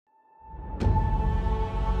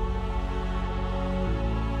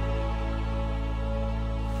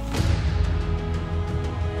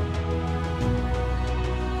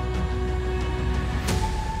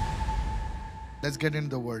Let's get into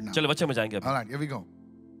the word now. चलिए वचन में जाएंगे All right, here we go.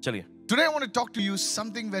 चलिए Today I want to talk to you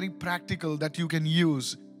something very practical that you can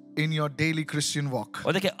use in your daily Christian walk.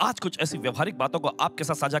 और देखिए आज कुछ ऐसी व्यवहारिक बातों को आपके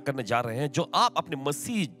साथ साझा करने जा रहे हैं जो आप अपने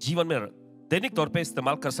मसीह जीवन में दैनिक तौर पे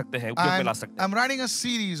इस्तेमाल कर सकते हैं, उपयोग में ला सकते हैं। I'm writing a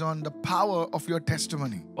series on the power of your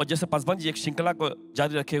testimony. और जैसे पासवान जी एक श्रृंखला को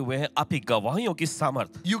जारी रखे हुए हैं आपकी गवाहियों की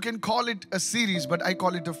सामर्थ। You can call it a series, but I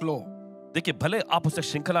call it a flow. देखिए भले आप उसे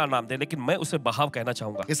श्रृंखला नाम दें लेकिन मैं उसे बहाव कहना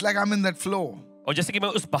चाहूंगा। It's like I'm in that flow. और जैसे कि मैं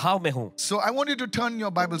उस बहाव में हूँ। So I want you to turn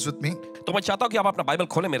your Bibles with me तो मैं चाहता हूँ कि आप अपना बाइबल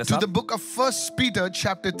खोलें मेरे to साथ। the book of 1 Peter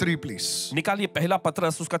chapter 3, please. निकालिए पहला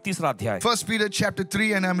पत्रस उसका तीसरा अध्याय। 1 Peter chapter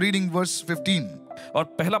 3 and I'm reading verse 15. और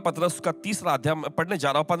पहला पत्रस उसका तीसरा अध्याय मैं पढ़ने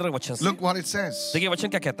जा रहा हूँ 15 वचन से। Look what it says. देखिए वचन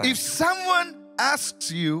क्या कहता है। If someone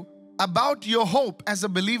asks you about your hope as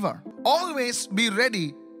a believer, always be ready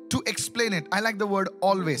to explain it. I like the word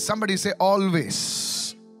always. Somebody say always.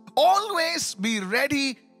 Always be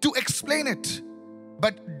ready to explain it.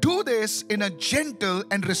 But do this in a gentle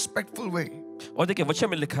and respectful way. और देखिए वचन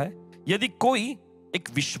में लिखा है यदि कोई एक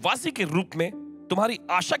विश्वासी के रूप में तुम्हारी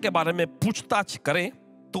आशा के बारे में पूछताछ करे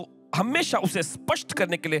तो हमेशा उसे स्पष्ट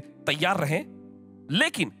करने के लिए तैयार रहें,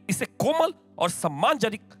 लेकिन इसे कोमल और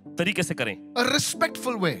सम्मानजनक तरीके से करें। A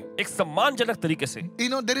respectful way. एक सम्मानजनक तरीके से। You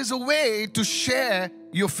know, there is a way to share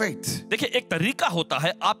your faith. देखिए एक तरीका होता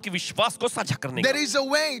है आपके विश्वास को साझा करने का। There is a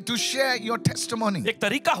way to share your testimony. एक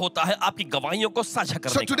तरीका होता है आपकी गवाहियों को साझा So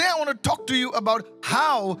करने का। today I want to talk to you about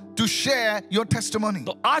how to share your testimony.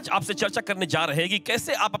 तो आज आपसे चर्चा करने जा रहे हैं कि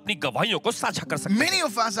कैसे आप अपनी गवाहियों को साझा कर सकते हैं। Many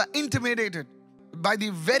of us are intimidated by the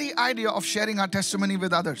very idea of sharing our testimony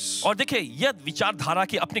with others. और देखिए यह विचारधारा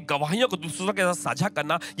कि अपनी गवाहियों को दूसरों के साथ साझा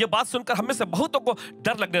करना, यह बात सुनकर हमें से बहुतों को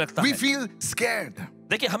डर लगने लगता We है। feel scared.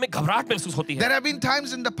 देखिए हमें घबराहट महसूस होती है। There have been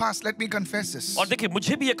times in the past, let me confess this. और देखिए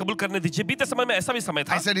मुझे भी ये कबूल करने दीजिए, बीते समय में ऐसा भी समय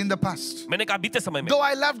था। I said in the past. मैंने कहा बीते समय में। Though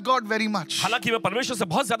I loved God very much. हालांकि मैं परमेश्वर से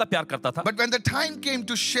बहुत ज्यादा प्यार करता था। But when the time came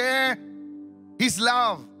to share His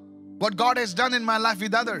love, what God has done in my life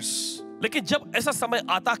with others, लेकिन जब ऐसा समय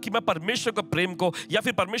आता कि मैं परमेश्वर के प्रेम को या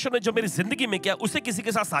फिर परमेश्वर ने जो मेरी जिंदगी में किया उसे किसी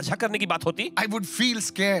के साथ साझा करने की बात होती, I would feel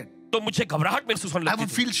scared. तो मुझे घबराहट महसूस होने I लगती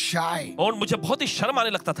would थी। feel shy. और मुझे बहुत ही शर्म आने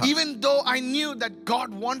लगता था। Even though I knew that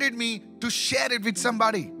God wanted me to share it with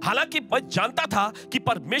somebody. हालांकि मैं जानता था कि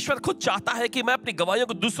परमेश्वर खुद चाहता है कि मैं अपनी गवाहियों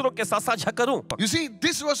को दूसरों के साथ साझा करूं। You see,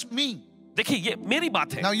 this was me. देखिए ये मेरी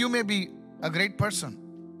बात है। Now you may be a great person,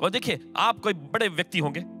 और देखिए आप कोई बड़े व्यक्ति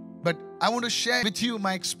होंगे, but I want to share with you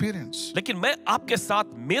my experience. लेकिन मैं आपके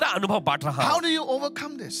साथ मेरा अनुभव बांट रहा How हूं। do you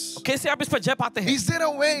overcome this? कैसे आप इस पर जय पाते हैं? Is there a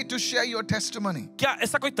way to share your testimony? क्या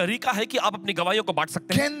ऐसा कोई तरीका है कि आप अपनी गवाहियों को बांट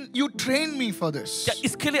सकते हैं? Can you train me for this? क्या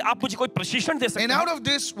इसके लिए आप मुझे कोई प्रशिक्षण दे सकते And हैं? out of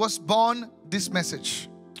this was born this message.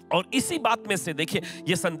 और इसी बात में से देखिए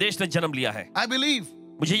ये संदेश ने जन्म लिया है। I believe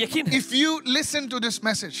मुझे यकीन है if you listen to this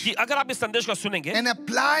message कि अगर आप इस संदेश को सुनेंगे and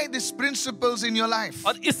apply these principles in your life,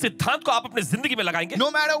 और इस सिद्धांत को आप अपनी जिंदगी में लगाएंगे,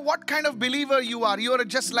 no matter what kind of believer you are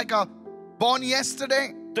just like a born yesterday.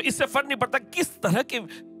 तो इससे फर्क नहीं पड़ता किस तरह के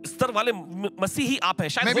स्तर वाले मसीही आप हैं।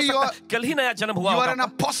 शायद Maybe हो सकता है कल ही नया जन्म हुआ You are होगा an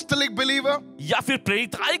आपका, apostolic believer. या फिर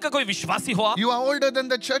प्रेरिताई का कोई विश्वासी हो आप, You are older than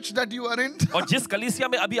the church that you are in. और जिस कलीसिया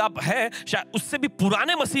में अभी आप हैं शायद उससे भी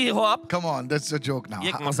पुराने मसीही हो आप। Come on, that's a joke now. ये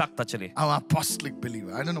एक मजाक था। चलिए I'm an apostolic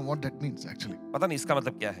believer. I don't know what that means actually. पता नहीं इसका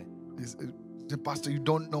मतलब क्या है। Pastor, you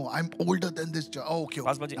don't know. I'm older than this church. Oh, okay.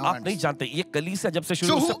 Paswan ji Now I आप नहीं understand. जानते ये कलीसिया जब से शुरू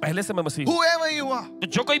So हुई, उससे who- पहले से मैं मसीही हूँ। Whoever you are, तो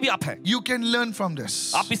जो कोई भी आप है you can learn from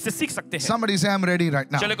this. आप इससे सीख सकते हैं। Somebody say, I'm ready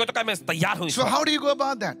right now. चलिए कोई तो कहे मैं तैयार हूँ। So how do you go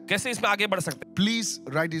about that? कैसे इसमें आगे बढ़ सकते हैं? Please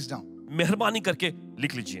write this down. मेहरबानी करके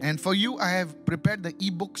लिख लीजिए। And for you, I have prepared the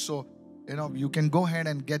ebook, so you can go ahead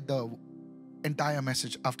and get the entire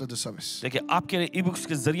message after the service. देखिए आपके ई बुक्स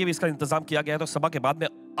के जरिए भी इसका इंतजाम किया गया है, तो सभा के बाद में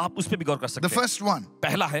आप उस पर भी गौर कर The सकते हैं। first one,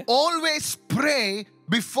 पहला है always pray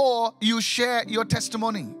before you share your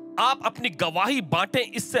testimony. आप अपनी गवाही बांटें,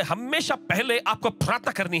 इससे हमेशा पहले आपको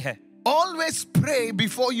प्रार्थना करनी है। Always pray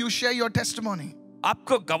before you share your testimony.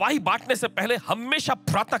 आपको गवाही बांटने से पहले हमेशा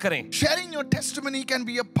प्रार्थना करें। Sharing your testimony can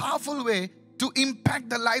be a powerful way to impact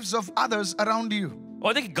the lives of others around you.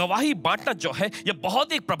 और देखिए गवाही बांटना जो है ये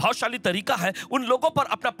बहुत ही प्रभावशाली तरीका है उन लोगों पर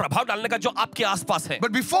अपना प्रभाव डालने का जो आपके आसपास है।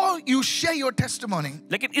 But before you share your testimony,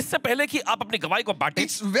 लेकिन इससे पहले कि आप अपनी गवाही को बांटें,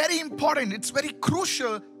 it's very important, it's very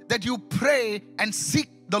crucial that you pray and seek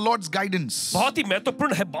the Lord's guidance. बहुत ही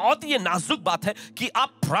महत्वपूर्ण है, बहुत ही ये नाजुक बात है कि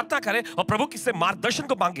आप प्रार्थना करें और प्रभु से मार्गदर्शन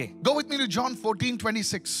को मांगे। Go with me to John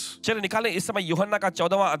 14:26. चलिए निकालें इस समय यूहन्ना का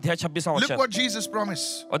 14वां अध्याय 26वां Look वचन। what Jesus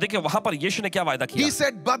promised. और देखिए वहां पर यीशु ने क्या वायदा किया। He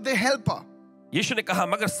said, but the helper. यीशु ने कहा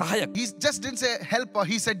मगर सहायक। He just didn't say helper,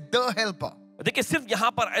 he said the helper. देखिए सिर्फ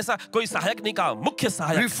यहाँ पर ऐसा कोई सहायक नहीं कहा, मुख्य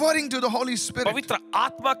सहायक, referring to the Holy Spirit, पवित्र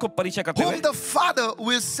आत्मा को परिचय करते हुए, whom the Father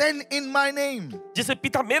will send in my name. जिसे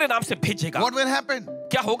पिता मेरे नाम से भेजेगा। What will happen?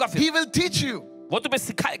 क्या होगा फिर? He will teach you वो तुम्हें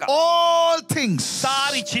सिखाएगा all things.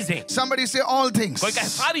 सारी चीजें। Somebody say all things. कोई कहे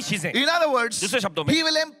सारी चीजें। In other words, दूसरे शब्दों में, He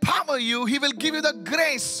will empower you. He will give you the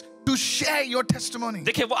grace to share your testimony.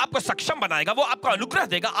 देखिए वो आपको सक्षम बनाएगा, वो आपको अनुग्रह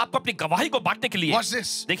देगा, आपको अपनी गवाही को बांटने के लिए। Watch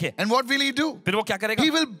this. देखिए, And what will He do? फिर वो क्या करेगा?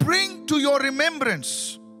 He will bring to your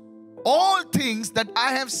remembrance all things that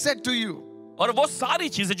I have said to you. और वो सारी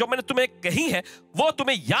चीजें जो मैंने तुम्हें कही हैं, वो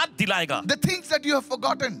तुम्हें याद दिलाएगा। The things that you have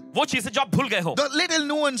forgotten. वो चीजें जो आप भूल गए हो, The little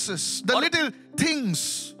nuances, the little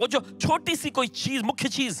things. वो जो छोटी सी कोई चीज, मुख्य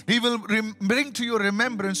चीज, He will bring to your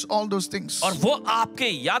remembrance all those things. और वो आपके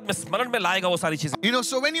याद में, स्मरण में लाएगा वो सारी चीजें। You know,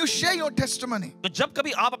 so when you share your testimony, तो जब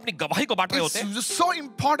कभी आप अपनी गवाही को बांट रहे होते हैं, it's so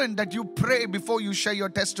important that you pray before you share your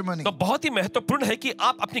testimony. तो बहुत ही महत्वपूर्ण है कि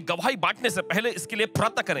आप अपनी गवाही बांटने से पहले इसके लिए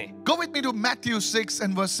प्रार्थना करें। Go with me to Matthew 6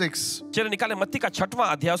 and verse 6. चलिए निकालें मत्ती का 6वां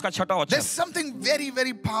अध्याय, उसका 6वां वचन। There's something very,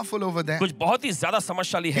 very powerful over there. कुछ बहुत ही ज्यादा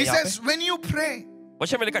समझशाली है He यहाँ पे। says, when you pray,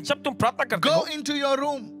 वचन में लिखा, जब तुम प्रार्थना करते go हो into your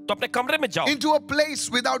room, तो अपने कमरे में जाओ। into a place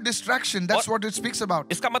without distraction. That's what it speaks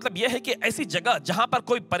about. इसका मतलब यह है कि ऐसी जगह जहां पर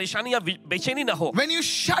कोई परेशानी या बेचैनी ना हो, When you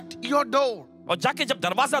shut your door, और जाके जब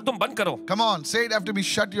दरवाजा तुम बंद करो, come on, say it after me,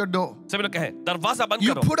 shut your door. सभी लोग कहें दरवाजा बंद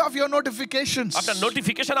You करो, put off your notifications. अपना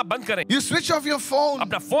नोटिफिकेशन आप बंद करें, You switch off your phone.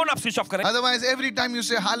 अपना फोन आप स्विच ऑफ करें। Otherwise, every time you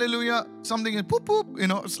say hallelujah, something is poop poop. You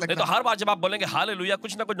know, it's like नहीं तो that. हर बार जब आप बोलेंगे हालेलुया,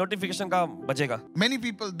 कुछ ना कुछ नोटिफिकेशन का बजेगा। Many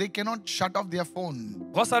people, they cannot shut off their phone.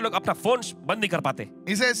 बहुत सारे लोग अपना फोन बंद नहीं कर पाते।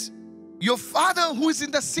 He says, your Father who is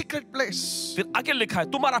in the secret place, फिर आगे लिखा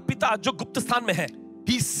है, तुम्हारा पिता जो गुप्त स्थान में है,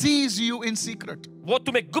 He sees you in secret वो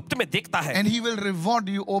तुम्हें गुप्त में देखता है, and He will reward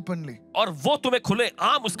you openly. और वो तुम्हें खुले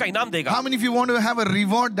आम उसका इनाम देगा। How many of you want to have a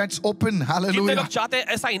reward that's open? कितने Hallelujah. लोग चाहते हैं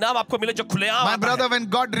ऐसा इनाम आपको मिले जो खुले आम My आता brother, है? when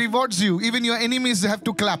God rewards you, even your enemies have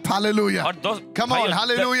to clap. Hallelujah. और दोस्त, Come on, भाइयों,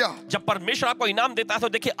 hallelujah. जब परमेश्वर आपको इनाम देता है तो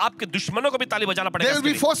देखिए आपके दुश्मनों को भी ताली बजाना They पड़ेगा will इसके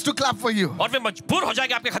be लिए। forced to clap for you. और वे मजबूर हो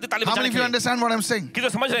जाएंगे आपके खातिर ताली How बजाने many of के you लिए। understand what I'm saying? कितने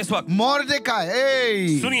समझ रहे हैं इस वक्त? Mordecai,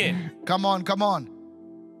 hey. सुनिए, Come on, come on.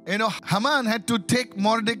 You know, Haman had to take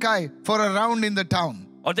Mordecai for a round in the town.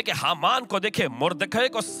 और देखिए हामान को देखिए मुर्दखै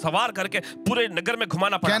को सवार करके पूरे नगर में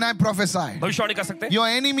घुमाना पड़ा। Can I prophesy? भविष्यवाणी कर सकते हैं? Your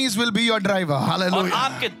enemies will be your driver. और Hallelujah.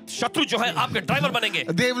 आपके शत्रु जो है आपके ड्राइवर बनेंगे।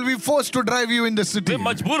 They will be forced to drive you in the city. वे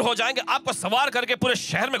मजबूर हो जाएंगे आपको सवार करके पूरे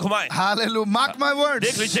शहर में घुमाएं। Hallelujah. Mark my words.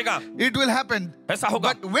 देख लीजिएगा, It will happen. ऐसा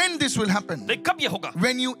होगा। But when this will happen? लेकिन कब ये होगा?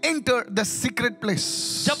 When you enter the secret place.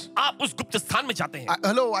 जब आप उस गुप्त स्थान में जाते हैं।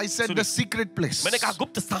 Hello, I said the secret place. मैंने कहा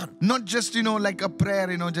गुप्त स्थान। Not just, like a prayer,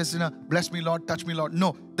 just, bless me, Lord, touch me, Lord.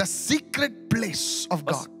 No, the secret place of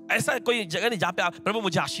God. ऐसा कोई जगह नहीं जहाँ पे आप प्रभु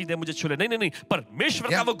मुझे आशीष दे, मुझे छू ले। नहीं, परमेश्वर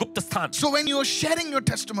का वो गुप्त स्थान। So when you are sharing your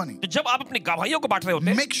testimony, तो जब आप अपनी गवाहियों को बांट रहे होते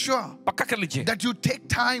हैं, make sure पक्का कर लीजिए that you take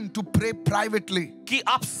time to pray privately. कि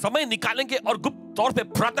आप समय निकालेंगे और गुप्त तौर पे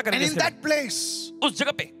प्रार्थना And करेंगे। in that place, उस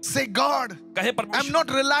जगह पे say, God, कहे I'm परमेश्वर,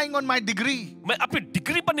 not relying on my degree. मैं अपनी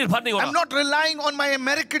डिग्री पर निर्भर नहीं हो I'm रहा, not relying on my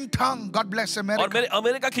American tongue. God bless और America. मेरे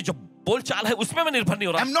अमेरिका की जो बोलचाल है उसमें मैं निर्भर नहीं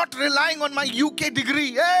हो रहा, I'm not relying on my UK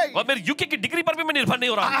degree. Hey! और मेरी यूके की डिग्री पर भी मैं निर्भर नहीं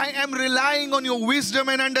हो रहा, I am relying on your wisdom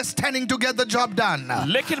and understanding to get the job done.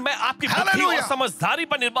 लेकिन मैं आपकी बुद्धि और Hallelujah. समझदारी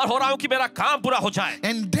पर निर्भर हो रहा हूँ कि मेरा काम पूरा हो जाए।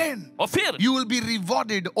 And then और फिर you will be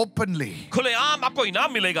rewarded openly. खुलेआम आपको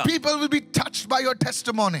इनाम मिलेगा। People will be touched by your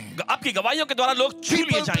testimony. आपकी गवाहियों के द्वारा लोग छू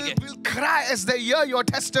People लिए जाएंगे, will cry as they hear your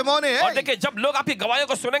testimony. और Hey! देखिए जब लोग आपकी गवाहियों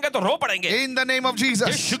को सुनेंगे तो रो पड़ेंगे। In the name of Jesus.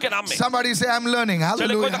 यीशु के नाम में। Somebody say, I'm learning. चलिए कोई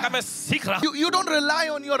तो Hallelujah. कहा मैं सीख रहा हूँ। You don't rely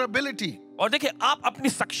on your ability. और देखिए आप अपनी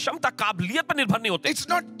सक्षमता काबिलियत पर निर्भर नहीं होते। It's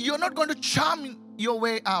not, you're not going to charm your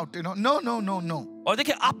way out, No, no, no, no. और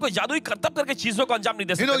देखिए आपको जादुई करतब करके चीजों को अंजाम नहीं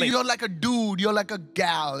दे सकते। You're like a dude, you're like a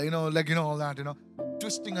gal, all that,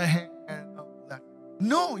 twisting a hand and all that.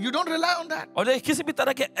 No, you don't rely on that. और देखिए किसी भी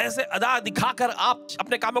तरह के ऐसे अदा दिखाकर आप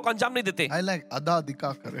अपने कामों को अंजाम नहीं देते। I like ada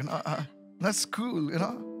dikakar, That's cool,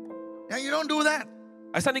 Yeah, you don't do that.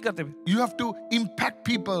 ऐसा नहीं करते। You have to impact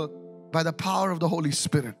people by the power of the Holy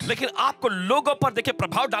Spirit. लेकिन आपको लोगों पर देखिए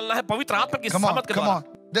प्रभाव डालना है पवित्र आत्मा की Come on, सामर्थ के come द्वारा।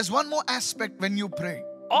 on. There's one more aspect when you pray.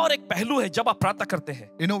 और एक पहलू है जब आप प्रार्थना करते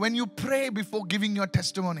हैं। When you pray before giving your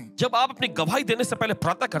testimony, जब आप अपनी गवाही देने से पहले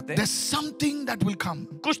प्रार्थना करते हैं, there's something that will come.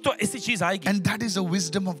 कुछ तो ऐसी चीज आएगी, And that is the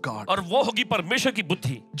wisdom of God. और वो होगी परमेश्वर की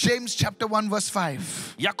बुद्धि। James chapter 1 verse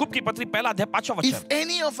 5. याकूब की पत्री पहला अध्याय 5वां If वचन।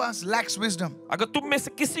 any of us lacks wisdom, अगर तुम में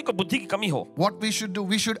से किसी को बुद्धि की कमी हो, what we should do,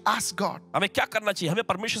 we should ask God. हमें क्या करना चाहिए? हमें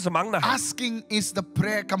परमेश्वर से मांगना है। Asking is the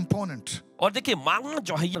prayer component. और देखिए मांगना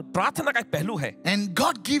जो है ये प्रार्थना का एक पहलू है। And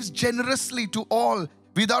God gives generously to all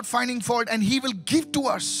without finding fault, and He will give to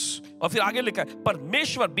us और फिर आगे लिखा है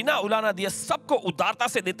परमेश्वर बिना उलाना दिए सबको उदारता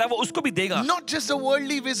से देता है, वो उसको भी देगा। Not just the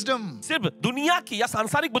worldly wisdom. सिर्फ दुनिया की या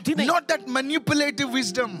सांसारिक बुद्धि नहीं, Not that manipulative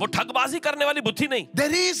wisdom. वो ठगबाजी करने वाली बुद्धि नहीं।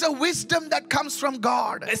 There is a wisdom that comes from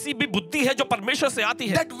God. ऐसी भी बुद्धि है जो परमेश्वर से आती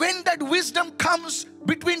है। That when that wisdom comes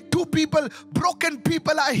between two people, broken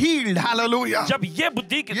people are healed. Hallelujah. जब ये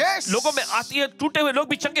बुद्धि Yes. लोगों में आती है, टूटे हुए लोग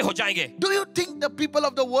भी चंगे हो जाएंगे। Do you think the people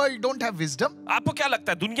of the world don't have wisdom? आपको क्या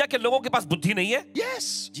लगता है दुनिया के लोगों के पास बुद्धि नहीं है?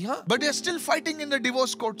 Yes. जी हाँ। But they are still fighting in the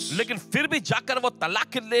divorce courts. लेकिन फिर भी जाकर वो तलाक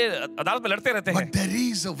के लिए अदालत में लड़ते रहते हैं। But there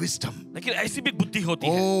is a wisdom. लेकिन ऐसी भी बुद्धि होती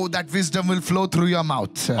है। Oh, that wisdom will flow through your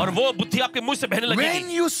mouth. और वो बुद्धि आपके मुंह से बहने When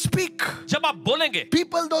लगेगी। you speak, जब आप बोलेंगे,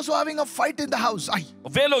 people those who are having a fight in the house,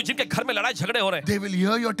 वे लोग जिनके घर में लड़ाई झगड़े हो रहे हैं, they will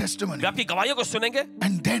hear your testimony. वे आपकी गवाहियों को सुनेंगे,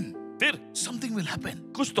 And then फिर something will happen.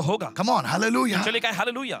 कुछ तो होगा। Come on, hallelujah. चलिए कहें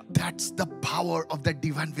hallelujah. That's the power of that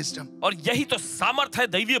divine wisdom. और यही तो सामर्थ है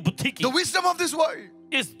दैवीय बुद्धि की। The wisdom of this world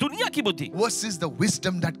इस दुनिया की बुद्धि versus the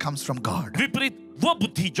wisdom that comes from God. विपरीत वो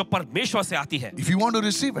बुद्धि जो परमेश्वर से आती है। If you want to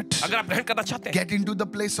receive it, अगर आप ग्रहण करना चाहते हैं, get into the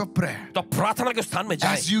place of prayer. तो प्रार्थना के स्थान में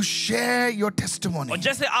जाएं। As you share your testimony. और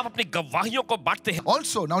जैसे आप अपनी गवाहियों को बांटते हैं,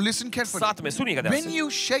 Also, now listen carefully. साथ में सुनिएगा ध्यान When से। you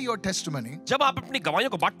share your testimony, जब आप अपनी गवाहियों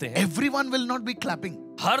को बांटते हैं, everyone will not be clapping.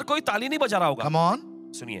 हर कोई ताली नहीं बजा रहा होगा। Come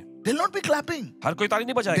on. सुनिए, They'll not be clapping. हर कोई ताली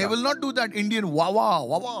नहीं They बजाएगा। will not do that Indian wah wah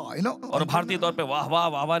wah wah, you know. और भारतीय तौर पे वाह वाह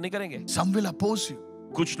वाह वाह नहीं करेंगे। Some will oppose you.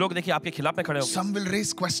 कुछ लोग देखिए आपके खिलाफ में खड़े होंगे, Some will raise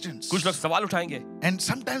questions. कुछ लोग सवाल उठाएंगे। And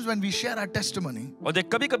sometimes when we share our testimony, और देख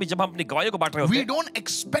कभी कभी जब हम अपनी गवाहियों को बांट रहे होते we हैं, don't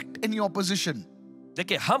expect any opposition.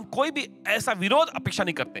 देखिए हम कोई भी ऐसा विरोध अपेक्षा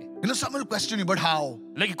नहीं करते, You know, some will question you, but how?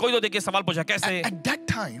 लेकिन कोई तो देखिए सवाल पूछा कैसे। At that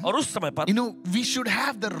time, और उस समय पर you know, we should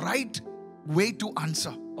have the right way to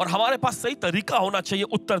answer. और हमारे पास सही तरीका होना चाहिए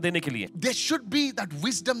उत्तर देने के लिए। There should be that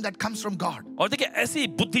wisdom that comes from God. और देखिए ऐसी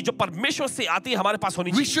बुद्धि जो परमेश्वर से आती है हमारे पास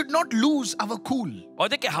होनी We चाहिए। should not lose our cool. और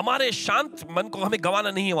देखिए हमारे शांत मन को हमें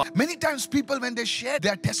गंवाना नहीं है। Many times people, when they share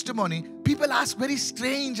their testimony, people ask very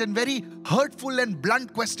strange and very hurtful and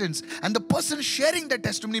blunt questions, and the person sharing the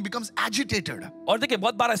testimony becomes agitated. और देखिए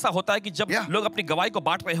बहुत बार ऐसा होता है कि जब Yeah. लोग अपनी गवाही को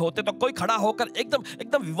बांट रहे होते तो कोई खड़ा होकर एकदम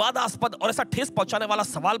एकदम विवादास्पद और ऐसा ठेस पहुंचाने वाला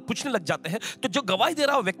सवाल पूछने लग जाते हैं, तो जो गवाही दे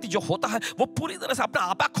रहा व्यक्ति जो होता है वो पूरी तरह से अपना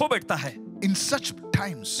आपा खो बैठता है। In such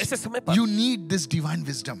times, ऐसे समय पर you need this divine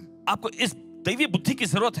wisdom. आपको इस दैवीय बुद्धि की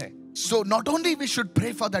जरूरत है। So not only we should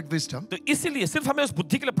pray for that wisdom, तो इसीलिए सिर्फ हमें उस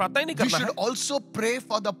बुद्धि के लिए प्रार्थना ही नहीं we करना should है, also pray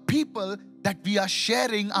for the people that we are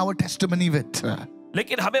sharing our testimony with.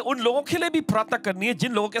 लेकिन हमें उन लोगों के लिए भी प्रार्थना करनी है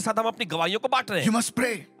जिन लोगों के साथ हम अपनी गवाहियों को बांट रहे You हैं। must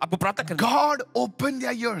pray. आपको प्रार्थना करनी है God, open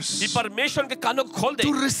their ears कि परमेश्वर के कानों को खोल दे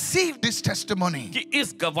to receive this testimony. कि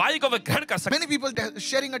इस गवाही को वे ग्रहण कर सके। Many people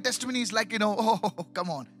sharing a testimony is like, you know, oh, come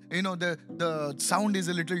on. You know, the sound is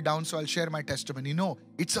a little down, so I'll share my testimony. No,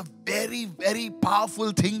 it's a very, very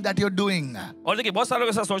powerful thing that you're doing. और देखिए बहुत सारे लोग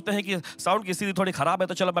ऐसा सोचते हैं कि sound की स्थिति थोड़ी खराब है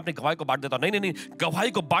तो चलो मैं अपनी गवाही को बांट देता हूँ। नहीं नहीं नहीं,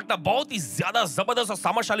 गवाही को बांटना बहुत ही ज्यादा जबरदस्त और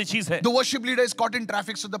सामर्थ्यशाली चीज है। The worship leader is caught in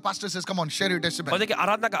traffic, so the pastor says, come on, share your और testimony. देखिए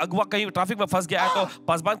आराधना का अगुवा कहीं ट्रैफिक में फंस गया है तो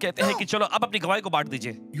पासबान कहते हैं कि चलो अब अपनी गवाही को बांट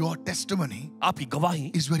दीजिए। Your testimony आपकी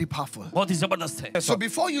गवाही is very powerful. बहुत ही जबरदस्त है। So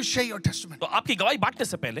before you share your testimony, तो आपकी गवाही बांटने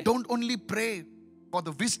से पहले don't only pray for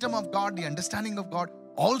the wisdom of God, the understanding of God,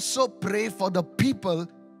 also pray for the people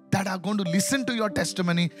that are going to listen to your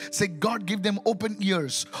testimony. Say, God, give them open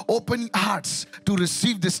ears, open hearts to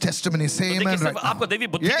receive this testimony. Say तो amen देखिए right सिर्फ आपको now. दैवीय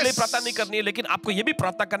बुद्धि के लिए Yes. प्रार्थना नहीं करनी है, लेकिन आपको ये भी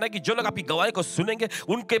प्रार्थना करना है कि जो लोग आपकी गवाही को सुनेंगे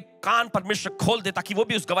उनके कान परमेश्वर खोल दे ताकि वो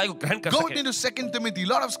भी उस गवाही को ग्रहण कर Go सके। into 2 Timothy,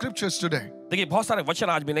 lot of scriptures today. देखिए बहुत सारे वचन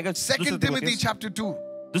आज मिलेंगे। 2 Timothy chapter 2,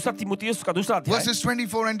 दूसरा तीमुथियुस का दूसरा अध्याय verses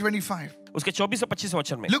 24 and 25. उसके 24 से 25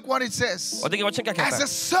 वचन में Look what it says. और देखिए वचन क्या कहता As है। a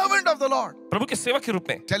servant of the Lord, प्रभु के सेवक के रूप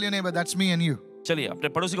में tell your neighbor, that's me and you. चलिए अपने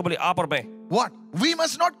पड़ोसी को बोलिए आप और मैं। What? We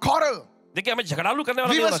must not quarrel. देखिए हमें झगड़ालू करने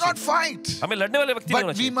वाला We नहीं होना must not चाहिए, fight. हमें लड़ने वाले व्यक्ति नहीं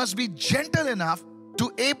होना But we चाहिए, must be gentle enough to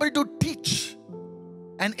able to teach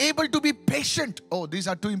and able to be patient. Oh, these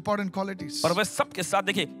are two important qualities. पर वह सबके साथ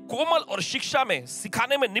देखिए कोमल और शिक्षा में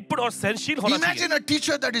सिखाने में निपुण और सहनशील होना चाहिए। Imagine a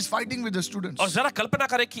teacher that is fighting with the students, और जरा कल्पना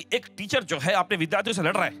करें कि एक टीचर जो है अपने विद्यार्थियों से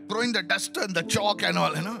लड़ रहा है throwing the duster and the chalk and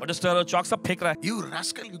all, you know. और डस्टर और चॉक सब फेंक रहा है। You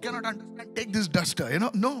rascal, you cannot understand. Take this duster, you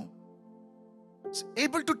know. No. It's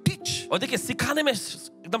able to teach, और देखिए सिखाने में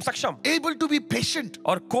एकदम सक्षम able to be patient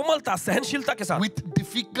और कोमलता सहनशीलता के साथ with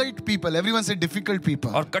difficult people. Everyone say difficult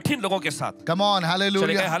people. और कठिन लोगों के साथ। Come on, चले गए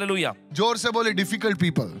hallelujah. हालेलुया। जोर से बोले difficult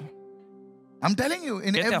people. I'm telling you,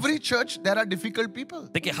 in कहते हैं every church there are difficult people.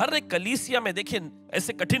 देखिए हर एक कलीसिया में देखिए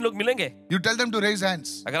ऐसे कठिन लोग मिलेंगे। You tell them to raise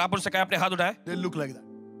hands, अगर आप उनसे कहें अपने हाथ उठाए they'll look like that.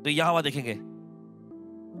 तो यहाँ वहाँ देखेंगे।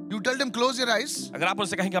 You tell them close your eyes, अगर आप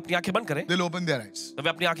उनसे कहेंगे अपनी आंखें बंद करें they'll open their eyes. तो वे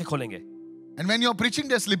अपनी आंखें खोलेंगे। And when you're preaching,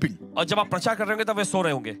 they're sleeping. और जब आप प्रचार कर रहे होंगे तब वे सो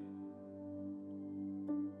रहे होंगे।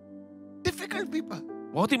 Difficult people.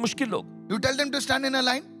 बहुत ही मुश्किल लोग। You tell them to stand in a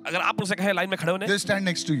line, अगर आप उनसे कहें लाइन में खड़े होने, they'll stand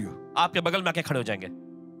next to you. आपके बगल में आके खड़े हो जाएंगे।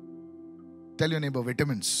 Tell your neighbor,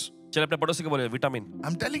 vitamins. चले अपने पड़ोसी को बोले विटामिन।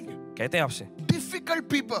 I'm telling you. कहते हैं आपसे Difficult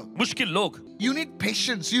people. मुश्किल लोग। You need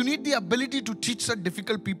patience. You need the ability to teach such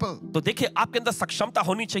difficult people. तो देखिए आपके अंदर सक्षमता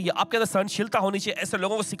होनी चाहिए, आपके अंदर सहनशीलता होनी चाहिए ऐसे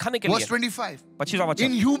लोगों को सिखाने के Verse लिए। 25. 25वां वचन।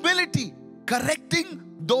 In humility, correcting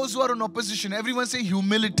those who are in opposition. Everyone say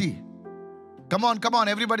humility. Come on,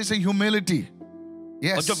 everybody say humility. और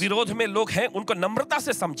Yes. जो विरोध में लोग हैं उनको नम्रता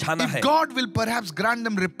से समझाना है। If God will perhaps grant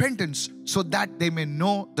them repentance so that they may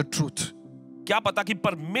know the truth. क्या पता कि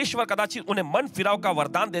परमेश्वर कदाचित उन्हें मन फिराव का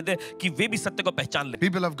वरदान दे दे कि वे भी सत्य को पहचान ले।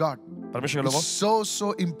 People of God, परमेश्वर के लोगों, it's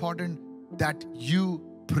so important that you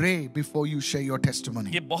pray before you share your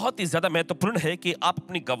testimony. ये बहुत ही ज्यादा महत्वपूर्ण है कि आप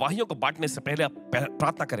अपनी गवाहियों को बांटने से पहले आप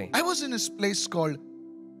प्रार्थना करें। I was in this place called,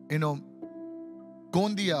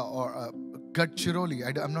 Gondia or Gadchiroli.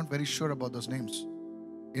 I'm not very sure about those names.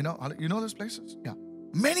 You know those places? Yeah.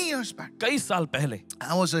 Many years back. कई साल पहले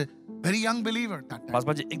I was a very young believer at that time.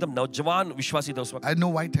 Paswan ji एकदम नौजवान विश्वासी थे उस वक्त। I had no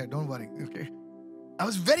white hair, don't worry. Okay. I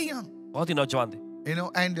was very young. बहुत ही नौजवान थे।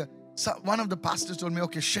 And one of the pastors told me,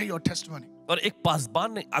 okay, share your testimony. और एक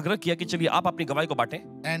पासवान ने आग्रह किया कि चलिए आप अपनी गवाही को बांटें।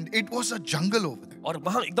 And it was a jungle over there. और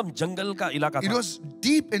वहाँ एकदम जंगल का इलाका It था। was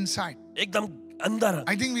deep inside. एकदम अंदर।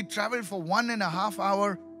 I think we traveled for 1.5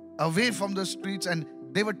 hours away from the streets, and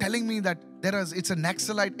they were telling me that it's a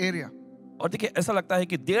Naxalite area. और देखिए ऐसा लगता है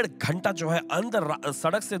कि 1.5 घंटा जो है अंदर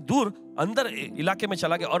सड़क से दूर अंदर इलाके में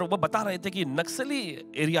चला गया और वो बता रहे थे कि नक्सली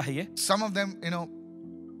एरिया है ये। Some of them,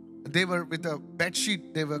 they were with a bed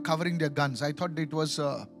sheet, they were covering their guns. I thought it was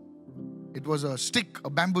a stick, a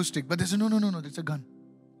bamboo stick, but they said no, it's a gun.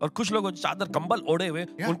 और कुछ लोग चादर कंबल ओढ़े हुए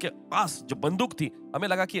उनके पास जो बंदूक थी, हमें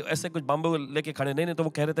लगा कि ऐसे कुछ बम्बू लेके खड़े, नहीं तो वो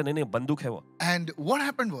कह रहे थे नहीं बंदूक है वो। And what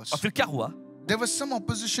happened was, और फिर क्या हुआ? there was some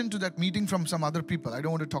opposition to that meeting from some other people. I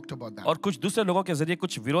don't want to talk about that. और कुछ दूसरे लोगों के जरिए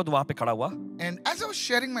कुछ विरोध वहां पे खड़ा हुआ। And as I was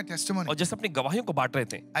sharing my testimony, और जैसे अपनी गवाहियों को बांट रहे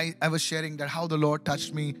थे, I was sharing that how the Lord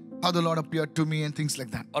touched me, how the Lord appeared to me and things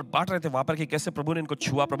like that. और बांट रहे थे वहां पर कि कैसे प्रभु ने इनको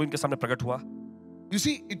छुआ, प्रभु इनके सामने प्रकट हुआ। You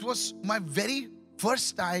see, it was my very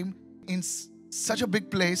first time in such a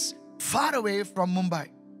big place, far away from Mumbai.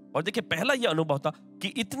 और देखिए पहला ये अनुभव था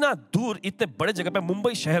कि इतना दूर, इतने बड़े जगह पे,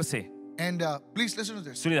 मुंबई शहर से। And please listen to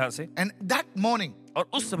this. सुनिए ध्यान से। And that morning, और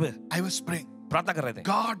उस समय I was praying, प्रार्थना कर रहे थे,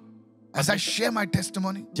 God, as I share my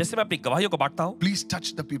testimony, जैसे मैं अपनी गवाहियों को बांटता हूँ, please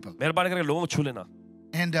touch the people. मेहरबानी करके लोगों को छू लेना।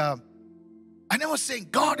 And I was saying,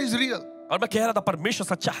 God is real. और मैं कह रहा था परमेश्वर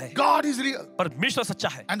सच्चा है, God is real. परमेश्वर सच्चा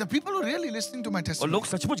है। And the people were really listening to my और testimony. लोग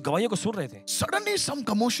सचमुच गवाहियों को सुन रहे थे। Suddenly some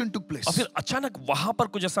commotion took place. और फिर अचानक वहां पर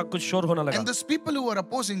कुछ ऐसा कुछ शोर होने लगा। And those people who were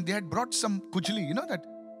opposing, they had brought some kujli,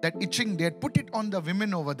 that itching, they had put it on the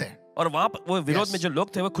women over there. और वहां पर वो विरोध Yes. में जो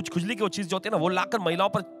लोग थे वो कुछ खुजली की वो चीज जो होती है ना, वो लाकर महिलाओं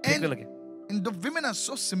पर फेंकने लगे। And the women are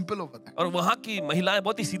so simple over there. और वहां की महिलाएं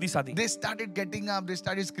बहुत ही सीधी सादी। They started getting up, they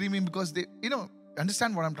started screaming because they,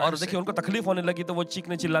 understand what I'm trying और to say. देखिए उनको तकलीफ होने लगी तो वो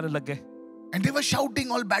चीखने चिल्लाने लग गए। And they were shouting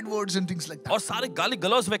all bad words and things like that. और सारे गाली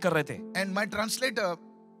गलौज वे कर रहे थे। And my translator,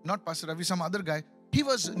 not Pastor Ravi, some other guy, he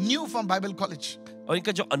was new from Bible college. और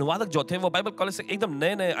इनके जो अनुवादक जो थे वो बाइबल कॉलेज से एकदम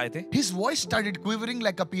नए आए थे। His voice started quivering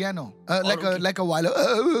like a piano, like a violin,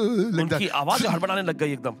 like उनकी that. आवाज हड़बड़ाने लग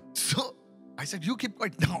गई एकदम। So I said, you keep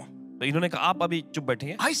quiet now. तो इन्होंने कहा आप अभी चुप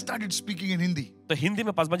बैठिए। I started speaking in Hindi. तो हिंदी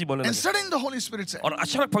में पासवान जी बोलने And लगे। suddenly the Holy Spirit said, और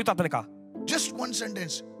अचानक पवित्र आत्मा ने कहा, just one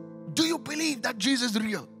sentence. Do you believe that Jesus is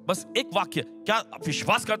real? बस एक वाक्य, क्या आप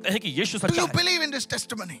विश्वास करते हैं कि यीशु Do सच्चा you है? believe in this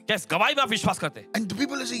testimony? क्या इस गवाही में आप विश्वास करते हैं? And the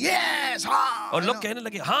people will say, yes, ha. और लोग कहने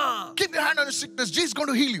लगे हाँ। Keep your hand on the sickness. Jesus is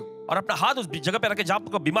going to heal you. और अपना हाथ उस जगह पे रखे जहाँ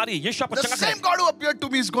आपको बीमारी है, यीशु आपको The चंगा same करेगा। God who appeared to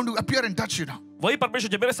me is going to appear and touch you now. वही परमेश्वर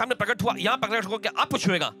जो मेरे सामने प्रकट हुआ, यहाँ प्रकट होकर आपको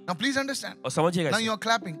छुएगा। Now please understand. और समझिएगा Now इसे। you are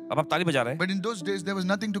clapping. अब आप ताली बजा रहे हैं। But in those days, there was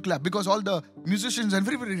nothing to clap because all the musicians and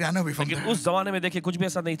everybody ran away from लेकिन there. उस जमाने में देखिए कुछ भी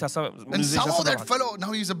ऐसा नहीं था। सब And musicians somehow सब that वहाँ थे। fellow,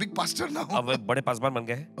 now he's a big pastor now. अब वे बड़े पासवान बन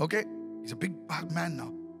गए हैं। Okay? He's a big man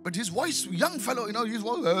now. But his voice, young fellow, his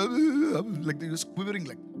voice, like he was quivering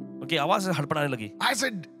like. उनकी आवाज से हड़बड़ाने लगी। I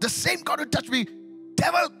said, the same God who touched me,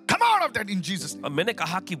 devil, come out of that in Jesus' name. और मैंने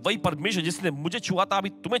कहा कि वही परमेश्वर जिसने मुझे छुआ था अभी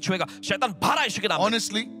तुम्हें छुएगा। शैतान बाहर आ यीशु के नाम में।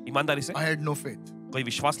 Honestly, ईमानदारी से I had no faith. कोई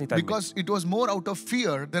विश्वास नहीं था इनमें। Because it was more out of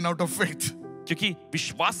fear than out of faith. क्योंकि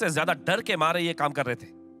विश्वास से ज्यादा डर के मारे ये काम कर रहे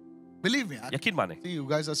थे। Believe me. यकीन माने। See, you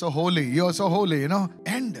guys are so holy. You are so holy,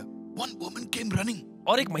 And one woman came running.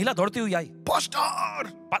 और एक महिला दौड़ती हुई आई। Pastor,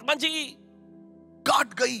 पासवान जी,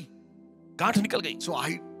 गांठ गई. गांठ निकल गई। So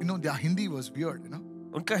their Hindi was weird,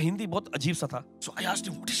 उनका हिंदी बहुत अजीब सा था। So I asked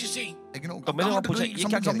him, what is she saying? Like, तो मैंने वहाँ पूछा, ये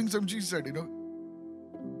क्या कह रही? something she said,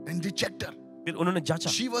 And they checked her. फिर उन्होंने जांचा।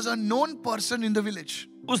 She was a known person in the village.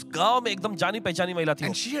 उस गांव में एकदम जानी पहचानी महिला थी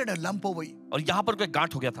And she had a lump over here. और यहाँ पर कोई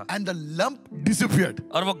गांठ हो गया था And the lump disappeared.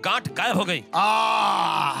 और वो गांठ गायब हो गई।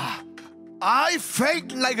 I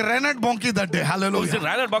felt like Renard Bonky that day. उस दिन Hallelujah.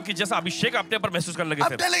 रायनर बॉकी जैसा अभिषेक अपने ऊपर महसूस करने लगे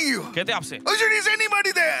I'm थे। telling you. कहते आपसे Oh, is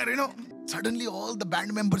anybody there? You know. Suddenly all the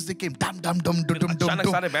band members they came. Dum dum dum dum dum dum. अचानक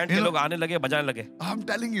सारे बैंड के लोग आने लगे, बजाने लगे। I'm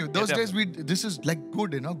telling you, those days this is like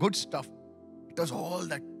good, good stuff. It was all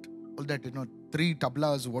that, three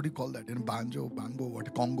tablas, what do you call that? Banjo, bango,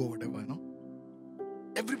 Congo, whatever,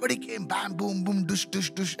 Everybody came, bam, boom, boom, dush, dush,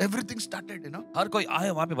 dush. Everything started, हर कोई आए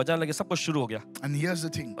वहाँ पे बजाने लगे, सब कुछ शुरू हो गया। And here's the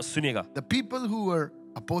thing. और सुनिएगा, The people who were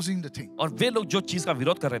opposing the thing, और वे लोग जो चीज का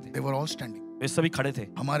विरोध कर रहे थे, they were all standing. वे सभी खड़े थे।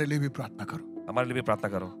 हमारे लिए भी प्रार्थना करो. हमारे लिए भी प्रार्थना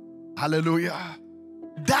करो। Hallelujah.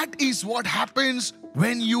 That is what happens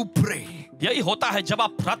when you pray. यही होता है जब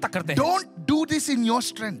आप प्रार्थना करते हैं। Don't do this in your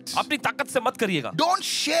strength. अपनी ताकत से मत करिएगा। Don't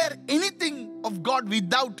share anything of God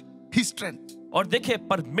without His strength. और देखिए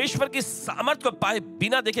परमेश्वर की सामर्थ को पाए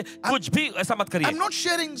बिना देखे कुछ भी ऐसा मत करिए। I'm not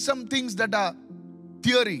sharing some things that are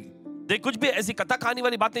theory. देख कुछ भी ऐसी कथा कहानी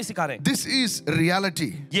वाली बात नहीं सिखा रहे। This is reality.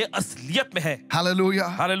 ये असलियत में है। Hallelujah.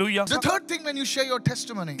 Hallelujah. The third thing when you share your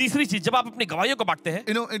testimony, तीसरी चीज जब आप अपनी गवाहियों को बांटते हैं,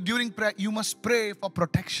 during prayer you must pray for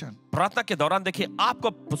protection. प्रार्थना के दौरान देखिए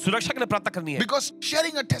आपको सुरक्षा के लिए प्रार्थना करनी है। Because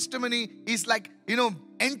sharing a testimony is like,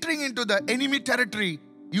 entering into the enemy territory.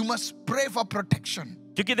 You must pray for protection.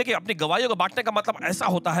 क्योंकि देखिए अपनी गवाहियों को बांटने का मतलब ऐसा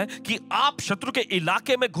होता है कि आप शत्रु के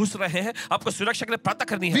इलाके में घुस रहे हैं, आपको सुरक्षा के लिए प्रार्थना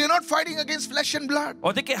करनी है। We are not fighting against flesh and blood.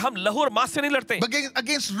 और देखिए हम लहू और मांस से नहीं लड़ते, But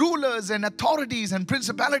against rulers and authorities and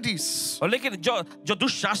principalities. और लेकिन जो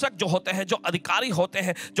दुष्शासक जो होते हैं, जो अधिकारी होते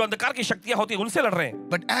हैं, जो अंधकार की शक्तियां होती हैं, उनसे लड़ रहे हैं।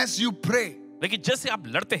 But as you pray, लेकिन जैसे आप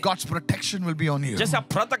लड़ते हैं, God's protection will be on you. जैसे आप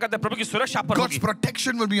प्रार्थना करते हैं, प्रभु की सुरक्षा आप पर God's होगी,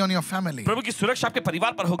 protection will be on your family. प्रभु की सुरक्षा आपके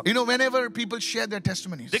परिवार पर होगी। Whenever people share their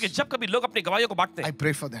testimonies, देखिए जब कभी लोग अपनी गवाहियों को बांटते I हैं,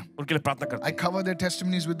 pray for them. उनके लिए प्रार्थना करते I cover their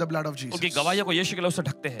testimonies with the blood of हैं, उनकी Jesus. गवाहियों को यीशु के लहू से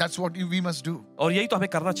ढकते हैं। That's what we must do. और यही तो हमें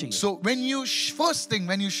करना चाहिए। So when you first thing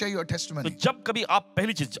when you share your तो testimony, जब कभी आप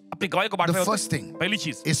पहली चीज अपनी गवाही को बांट the रहे होते first हैं, thing पहली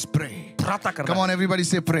चीज is pray. प्रार्थना करना। Come on, everybody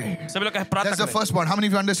say pray. सभी लोग कहें प्रार्थना That's the करें। first point. How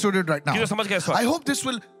many of you understood it right now? कितने समझ गए इस I बात? hope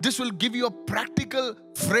this will give you a practical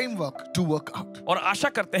framework to work out. और आशा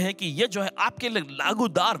करते हैं कि ये जो है आपके लिए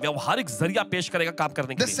लागूदार व्यवहारिक जरिया पेश करेगा काम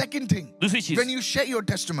करने के The लिए। second thing, दूसरी चीज, when you share your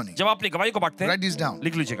testimony, जब आप अपनी गवाही को बांटते write हैं, this down.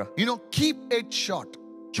 लिख लीजिएगा, Keep it short.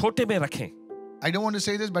 छोटे में रखें। I don't want to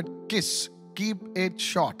say this, but keep it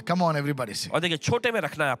short. Come on, everybody say. और देखिए छोटे में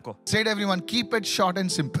रखना है आपको। Say it, everyone. Keep it short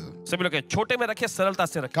and simple. सभी लोग कहें छोटे में रखें, सरलता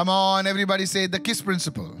से रखें। Come on, everybody say the KISS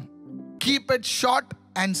principle. Keep it short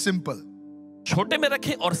and simple. छोटे में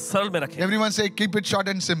रखें और सरल में रखें। Everyone say keep it short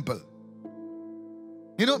and simple.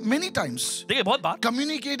 Many times देखिए बहुत बार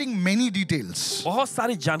communicating many details बहुत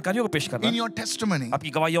सारी जानकारियों को पेश in करना your testimony आपकी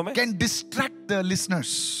गवाहियों में can distract the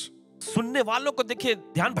listeners. सुनने वालों को देखिए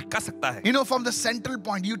ध्यान भटका सकता है। From the central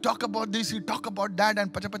point, you talk about this, you talk about that,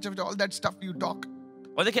 and all that stuff you talk.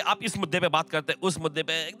 और देखिए आप इस मुद्दे पे बात करते हैं, उस मुद्दे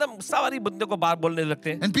पे एकदम सारी मुद्दे को बार बोलने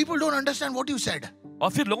लगते हैं, And people don't understand what you said. और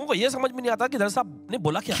फिर लोगों को ये समझ में नहीं आता कि दरअसल आपने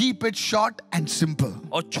बोला क्या। Keep it short and simple.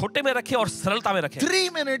 और छोटे में रखें और सरलता में रखें। 3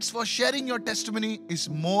 minutes for sharing your testimony is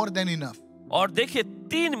more than enough. और देखिए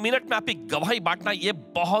 3 मिनट में आपकी गवाही बांटना ये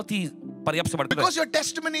बहुत ही पर्याप्त से बढ़कर है। Because your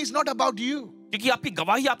testimony is not about you. क्योंकि आपकी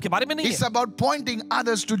गवाही आपके बारे में नहीं It's है, about pointing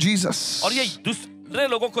others to Jesus. और ये दूसरे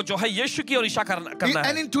लोगों को जो है यीशु की ओर इशारा करना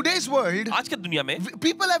And है। in today's world, आज के दुनिया में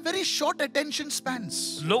people have very short attention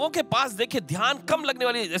spans. लोगों के पास देखिए ध्यान कम लगने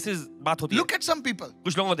वाली ऐसी बात होती है। Look at some people.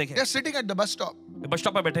 कुछ लोगों को देखें, They're sitting at the bus stop. Bus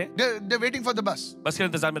stop पर बैठे, They're waiting for the bus. बस के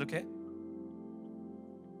इंतजार में रुके,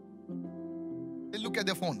 They look at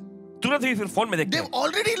their phone. तुरंत ही फिर फोन में देखते They've हैं।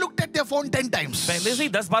 already looked at their phone 10 times. पहले से ही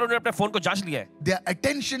 10 बार उन्होंने अपने फोन को जांच लिया है। Their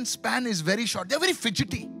attention span is very short. They're very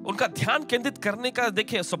fidgety. उनका ध्यान केंद्रित करने का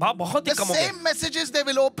देखिए स्वभाव बहुत ही The कम हो गया। same messages they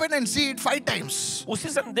will open and see it 5 times. उसी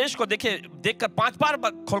संदेश को देखकर 5 बार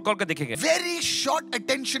खोल के देखेंगे। Very short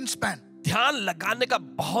attention span. ध्यान लगाने का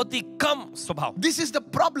बहुत ही कम स्वभाव। This is the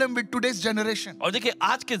problem with today's generation. और देखिए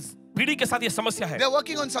आज के पीढ़ी के साथ ये समस्या है। They're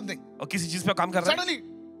working on something. और किसी चीज पे काम कर रहे हैं, Suddenly,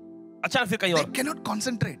 अचानक फिर कहीं they और cannot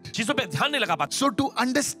concentrate. चीजों पे ध्यान नहीं लगा पाते। So to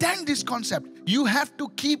understand this concept, you have to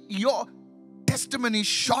keep your testimony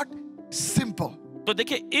short, simple. तो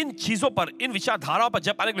देखिए इन चीजों पर, इन विचारधाराओं पर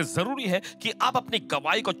जब आने के लिए जरूरी है कि आप अपनी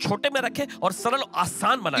गवाही को छोटे में रखें और सरल और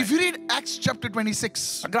आसान बनाएं। If you read Acts chapter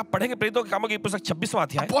 26, अगर आप पढ़ेंगे प्रेरितों के कामों की पुस्तक 26वां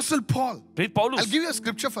अध्याय, Apostle Paul, प्रेरित पौलुस I'll give you a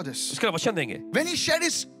scripture for this. उसके लिए वचन देंगे। When he shared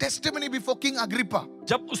his testimony before King Agrippa,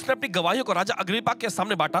 जब उसने अपनी गवाहियों को राजा अग्रिप्पा के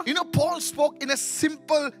सामने बांटा, Paul spoke in a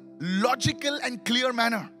simple logical and clear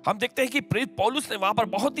manner. हम देखते हैं कि प्रेरित पौलुस ने वहां पर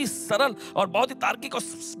बहुत ही सरल और बहुत ही तार्किक और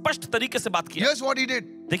स्पष्ट तरीके से बात की। Here's what he did.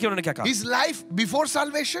 देखिए उन्होंने क्या कहा। His life before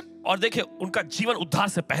salvation, और देखिए उनका जीवन उद्धार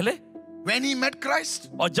से पहले, when he met Christ,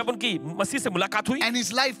 और जब उनकी मसीह से मुलाकात हुई, and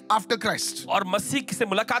his life after Christ. और मसीह से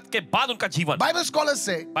मुलाकात के बाद उनका जीवन। Bible scholars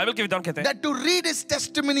say बाइबल के विद्वान कहते हैं that to read his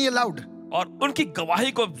testimony aloud, और उनकी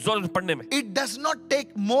गवाही को जोर पढ़ने में it does not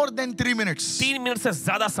take more than 3 minutes. 3 minute से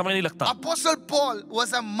ज्यादा समय नहीं लगता। Apostle Paul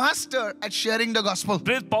was a master at sharing the gospel.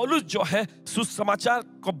 प्रेरित पौलुस जो है सुसमाचार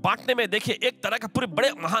को बांटने में देखिए एक तरह का पूरे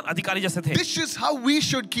बड़े महान अधिकारी जैसे थे। This is how we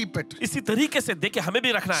should keep it. इसी तरीके से देखिए हमें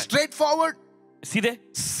भी रखना है। Straightforward, सीधे,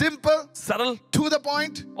 simple, सरल to the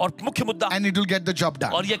point, और मुख्य मुद्दा, and it will get the job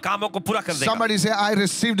done. और ये कामों को पूरा कर देगा। Somebody say, I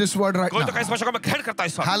received this word right कोई तो now. इस भाषा को मैं ग्रहण करता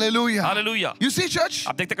हूं। Hallelujah. Hallelujah. You see, church?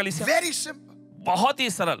 आप देखते कलीसिया, Very simple. बहुत ही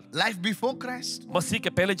सरल। Life before Christ, मसीह के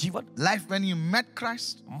पहले जीवन, life when you met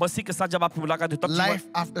Christ, मसीह के साथ जब आपकी मुलाकात हुई तब life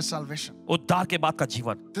जीवन, after salvation. उद्धार के बाद का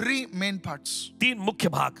जीवन। 3 main parts. 3 मुख्य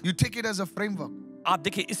भाग। You take it as a framework. आप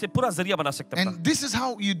देखिए इससे पूरा जरिया बना सकते हैं And this is how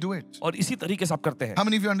you do it. और इसी तरीके से आप करते हैं। How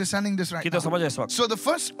many of you are understanding this right कितना now? समझ है इस वक्त? So the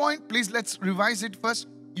first point, please let's revise it first.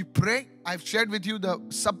 You pray. I've shared with you the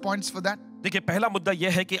sub points for that. देखिए पहला मुद्दा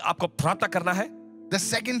यह है कि आपको प्रार्थना करना है। The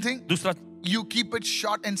second thing, दूसरा, you keep it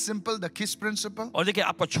short and simple, the KISS principle. और देखिए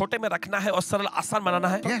आपको छोटे में रखना है और सरल आसान बनाना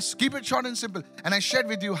है। Yes, keep it short and simple. And I shared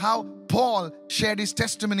with you how Paul shared his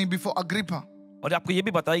testimony before Agrippa. और आपको ये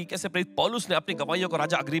भी बताइए कैसे प्रेरित पौलुस ने अपनी गवाहियों को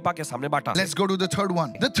राजा अग्रिप्पा के सामने बांटा। Let's go to the third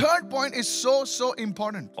one. The third point is so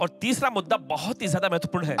important. और तीसरा मुद्दा बहुत ही ज्यादा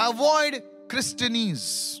महत्वपूर्ण है। Avoid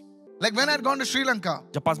Christianese. Like when I had gone to Sri Lanka,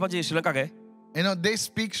 जब पासवान जी श्रीलंका गए, they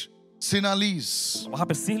speak Sinhalese. वहां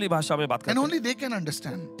पे सिंहली भाषा में बात And करते हैं only they can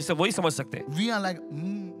understand. जिससे वही समझ सकते हैं। We are like,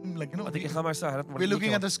 और देखिए हम ऐसा हैरत we're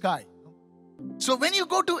looking at the sky. So when you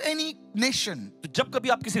go to any nation, तो जब कभी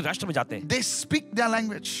आप किसी राष्ट्र में जाते हैं they speak their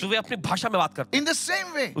language. तो वे अपनी भाषा में बात करते In the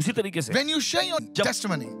same way, हैं। उसी तरीके से when you share your जब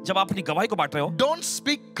testimony, जब आप अपनी गवाही को बांट रहे हो don't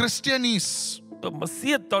speak Christianese. तो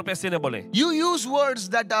मसीहत तौर पे ऐसे न बोले। You use words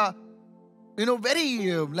that are, very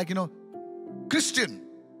Christian.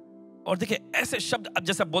 और देखिए ऐसे शब्द अब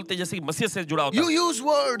जैसे बोलते हैं जैसे कि मसीह से जुड़ा होता You है use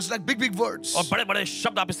words like big words. और बड़े-बड़े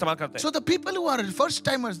शब्द आप इस्तेमाल करते हैं। So the people who are first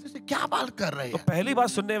timers, they say, क्या बात कर रहे तो हैं? पहली बार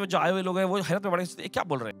सुनने में जो आए हुए लोग हैं वो हैरत में पड़े हैं, क्या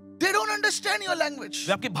बोल रहे हैं? They don't understand your language.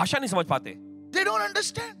 वे आपकी भाषा नहीं समझ पाते, They don't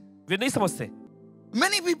understand. वे नहीं समझते।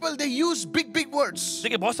 Many people, they use big words.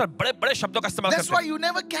 देखिए बहुत सारे बड़े-बड़े शब्दों का इस्तेमाल That's करते why हैं। you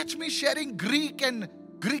never catch me sharing Greek and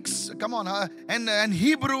Greeks, come on, and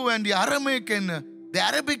Hebrew and the Aramaic and the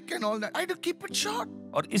Arabic and all that. I do keep it short.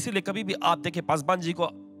 और इसीलिए कभी भी आप देखिए पासवान जी को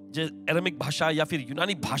जो अरामिक भाषा या फिर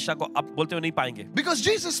यूनानी भाषा को आप बोलते हुए नहीं पाएंगे, Because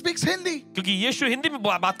Jesus speaks Hindi. क्योंकि यीशु हिंदी में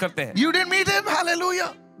बात करते हैं। You didn't meet him? Hallelujah.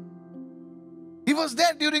 He was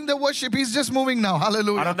there during the worship. He's just moving now.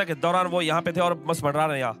 Hallelujah. आराधना के दौरान वो यहाँ पे थे और बस बढ़ रहे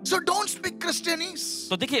हैं यहाँ। So don't speak Christianese.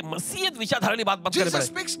 तो देखिए मसीहत विचारधारा बात मत करें Jesus बड़े।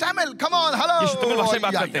 speaks Tamil. Come on, hello. यीशु तमिल भाषा में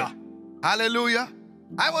बात Yeah, करते yeah. हैं। Hallelujah.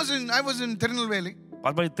 I was in Tirunelveli.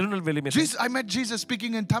 Paswan ji Tirunelveli में थे। I met Jesus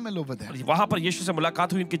speaking in Tamil over there. और वहां पर यीशु से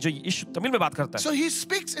मुलाकात हुई, इनकी जो यीशु तमिल में बात करता है। So he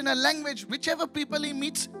speaks in a language, whichever people he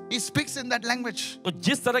meets, he speaks in that language. तो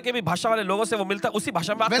जिस तरह के भी भाषा वाले लोगों से वो मिलता है उसी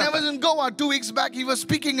भाषा में बात When I करता was in Goa 2 weeks back, he was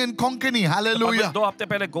speaking in Konkani. है। Hallelujah. 2 हफ्ते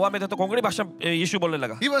पहले गोवा में थे तो कोंकणी भाषा में यीशु बोलने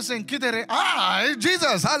लगा। He was saying, Kidere?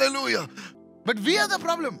 Jesus, hallelujah. But we are the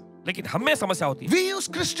problem. लेकिन हमें समस्या होती है We use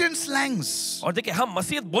Christian slangs. और देखिए हम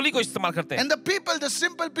मसीहत बोली को इस्तेमाल करते हैं And the people, the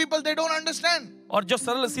simple people, they don't understand. और जो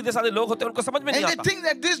सरल सीधे साधे लोग होते हैं उनको समझ में नहीं And they आता think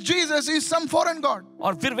that this Jesus is some foreign God.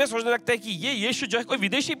 और फिर वे सोचने लगते हैं कि ये यीशु जो है कोई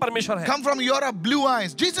विदेशी परमेश्वर है Come from Europe, blue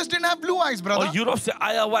eyes. Jesus didn't have blue eyes, brother. और यूरोप से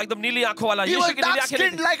आया हुआ एकदम नीली आंखों वाला He यीशु was की नीली dark आंखें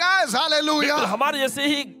skinned नहीं like us. बिल्कुल Hallelujah. हमारे जैसे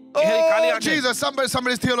ही गहरी काली Oh, आंखें। Jesus.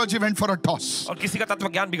 Somebody's theology went for a toss. और किसी का तत्व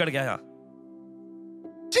ज्ञान बिगड़ गया यहाँ।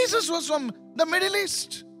 Jesus was from the Middle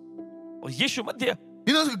East. और यीशु मध्य,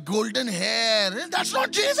 Golden hair. That's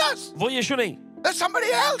not Jesus. वो यीशु नहीं, That's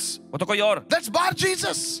somebody else. वो तो कोई और, That's Bar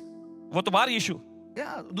Jesus. वो तो बाहर यीशु।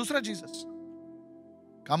 Yeah, दूसरा Jesus.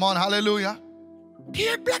 Come on, hallelujah. He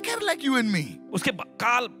had black hair like you and me. उसके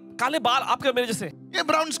काले बाल आपके और मेरे जैसे, Yeah,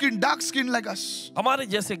 brown skin, dark skin like us. हमारे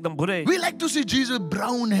जैसे एकदम बुरे। We like to see Jesus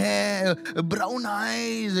brown hair, brown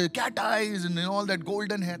eyes, cat eyes, and all that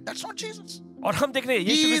golden hair. That's not Jesus. और हम देख रहे हैं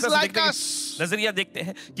यीशु He की is तरफ से like देखते हैं, us. नजरिया देखते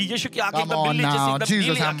हैं कि यीशु की आंखें Come एकदम on बिल्ली जैसी now, एकदम Jesus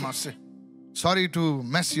नीली have आंखें। mercy. Sorry to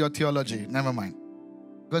mess your theology. Never mind.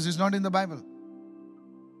 Because it's not in the Bible.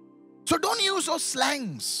 So don't use those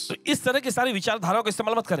slangs. तो इस तरह की सारी विचारधाराओं का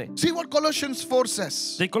इस्तेमाल मत करें। See what Colossians 4 says.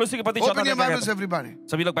 देखिए कोलोसी के पत्री Open 4 your अध्याय Bibles, क्या कहता everybody. है।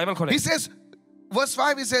 सभी लोग बाइबल खोलें। He says, verse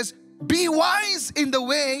 5, he says, be wise in the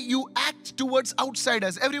way you act towards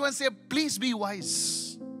outsiders. Everyone say, please be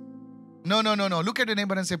wise. No. Look at your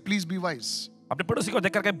neighbor and say, please be wise. अपने पड़ोसी को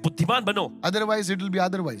देखकर कहे बुद्धिमान बनो, Otherwise, it will be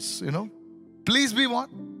otherwise, you know. Please be what?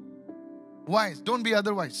 Wise. Don't be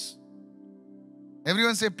otherwise.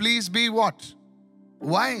 Everyone say, please be what?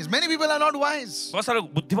 Wise. Many people are not wise. बहुत सारे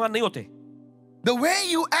लोग बुद्धिमान नहीं होते. The way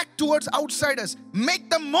you act towards outsiders, make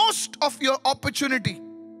the most of your opportunity.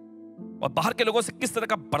 और बाहर के लोगों से किस तरह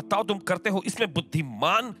का बर्ताव तुम करते हो, इसमें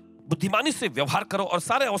बुद्धिमानी से व्यवहार करो और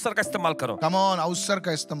सारे अवसर का इस्तेमाल करो. Come on, अवसर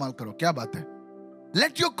का इस्तेमाल करो. क्या बात है?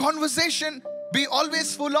 Let your conversation be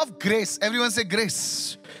always full of grace. Everyone say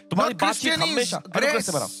grace. तुम्हारी Your बातचीत Christian is हमेशा अनुग्रह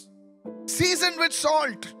से भरा grace, seasoned with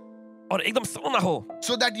salt, और एकदम सौना हो,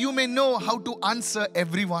 so that you may know how to answer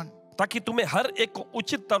everyone. ताकि तुम्हें हर एक को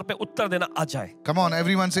उचित तौर पे उत्तर देना आ जाए. Come on,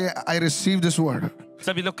 everyone say, I receive this word.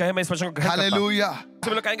 सभी लोग कहें मैं इस वचन को ग्रहण करता हूं. Hallelujah.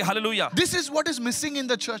 सभी लोग कहेंगे hallelujah. This is what is missing in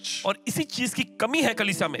the church. और इसी चीज की कमी है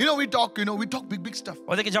कलीसिया में. We talk big stuff.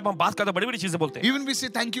 और देखिए जब हम बात करते हैं बड़ी-बड़ी चीजें बोलते हैं. Even we say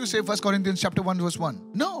thank you, say 1 Corinthians chapter 1 verse 1.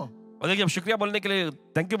 No. और देखिए हम शुक्रिया बोलने के लिए,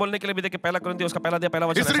 थैंक यू बोलने के लिए भी देखिए पहला कुरिन्थियों उसका पहला दिया पहला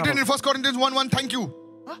वचन It's ऐसा written in होता 1 Corinthians 1:1, thank you.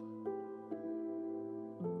 Huh?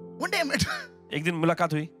 One day I met, है. एक दिन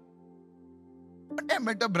मुलाकात हुई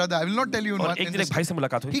a brother. I will not tell you और what. एक दिन एक भाई से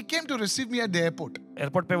मुलाकात हुई. He came to receive me at the airport.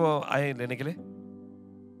 Airport पे वो आए लेने के लिए.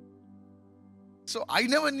 So I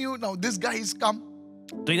never knew. Now this guy is come.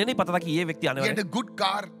 तो इन्हें नहीं पता था कि ये व्यक्ति आने He वाला had a है. good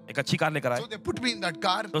car. एक अच्छी कार लेकर आए. So they put me in that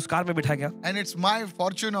car. तो उस कार में बिठाया गया And it's my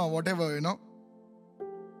fortune or whatever,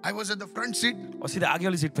 I was at the front seat. और सीधे आगे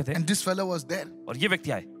वाली सीट पे थे. And this fellow was there. और ये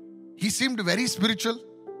व्यक्ति आए He seemed very spiritual.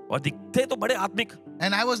 और दिखते तो बड़े आत्मिक.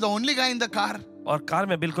 And I was the only guy in the car. और कार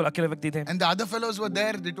में बिल्कुल अकेले व्यक्ति थे. And the other fellows were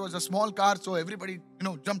there. It was a small car. So everybody,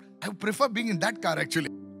 jumped. I prefer being in that car actually.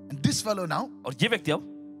 And this fellow now, और ये व्यक्ति अब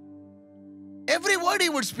every word he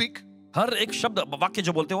would speak, हर एक शब्द वाक्य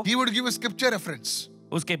जो बोलते हो he would give a scripture reference.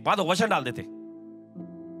 उसके बाद वो वचन डाल देते.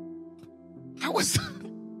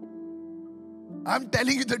 I'm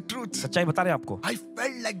telling you the truth. सच्चाई बता रहे हैं आपको. I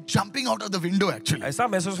felt like jumping out of the window actually. ऐसा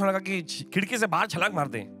महसूस होने लगा कि खिड़की से बाहर छलांग मार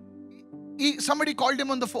दें. Somebody called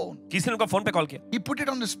him on the phone. किसी ने उनका फोन पे कॉल किया. He put it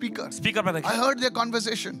on the speaker. Speaker पे I रखा. heard their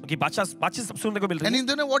conversation. उनकी बातचीत सब सुनने को मिल And रही है.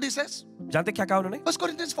 you know what he says? जानते क्या कहा उन्होंने? 1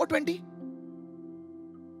 Corinthians 4:20.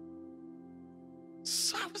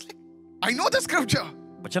 So I was like, I know the scripture.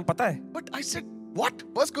 वचन पता है. But I said, what?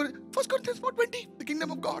 1 Corinthians 4:20, the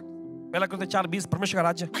kingdom of God. पहला कुरिन्थियों 4:20 परमेश्वर का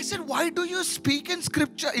राज्य. I said, why do you speak in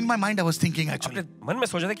scripture? In my mind, I was thinking actually. अपने मन में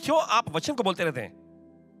सोच रहे थे क्यों आप वचन को बोलते रहते हैं.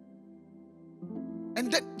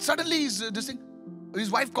 And then suddenly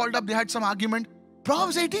his wife called up, they had some argument.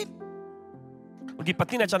 Proverbs 18. उनकी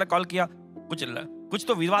पत्नी ने अचानक कॉल किया. कुछ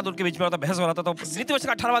तो विवाद उनके बीच में होता, बहस हो रहा था. तो नीति वचन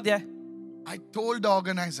का 18वां अध्याय. I told the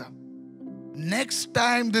organizer, next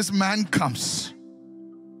time this man comes,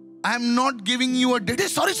 I'm not giving you a date.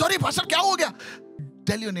 Sorry, pastor, क्या हो गया?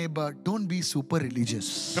 Tell your neighbor, don't be super religious.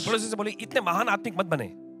 मैं पड़ोसी से बोली इतने महान आत्मिक मत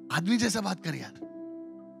बने. आदमी जैसा बात कर यार.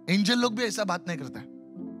 एंजल लोग भी ऐसा बात नहीं करता.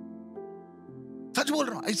 सच बोल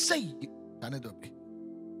रहा हूं, ऐसा ही. जाने दो अभी.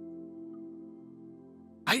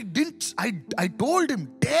 I told him,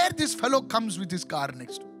 dare this fellow comes with his car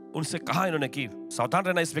next. उनसे कहा इन्होंने कि सावधान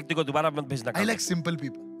रहना, इस व्यक्ति को दोबारा मत भेजना. I like simple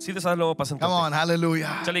people. सीधे साधे लोगों को पसंद Come करते on, hallelujah.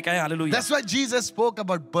 हैं. चलिए कहें hallelujah. That's why Jesus spoke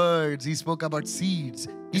about birds. He spoke about seeds.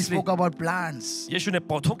 He spoke about plants. यीशु ने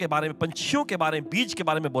पौधों के बारे में, पंछियों के बारे में, बीज के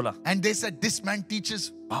बारे में बोला. And they said, this man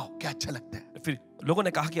teaches. Wow, क्या अच्छा लगता है. फिर लोगों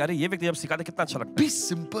ने कहा कि अरे ये व्यक्ति जब सिखाते कितना अच्छा लगता है. Be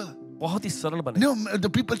simple. बहुत ही सरल बने. No, the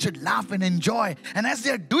people should laugh and enjoy. And as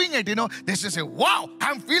they are doing it, they should say, wow,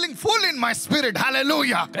 I'm feeling full in my spirit.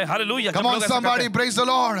 Hallelujah. कहें hallelujah. Come on, somebody, praise the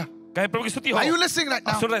Lord. कहें प्रभु की स्तुति हो. Are you listening right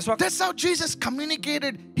आप सुन रहे हैं इस now? वक्त? That's how Jesus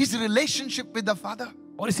communicated his relationship with the Father.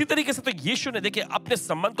 और इसी तरीके से तो यीशु ने देखिए अपने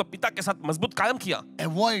संबंध को पिता के साथ मजबूत कायम किया.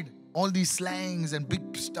 Avoid all these slangs and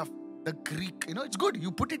big stuff. The Greek, it's good.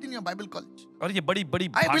 You put it in your Bible college. और ये बड़ी बड़ी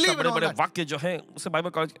I believe भाषा, in बड़े all बड़े that. वाक्य जो हैं उसे बाइबल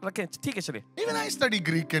कॉलेज रखें. ठीक है चलिए. Even I study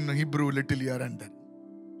Greek and Hebrew little here and there.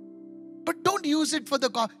 But don't use it for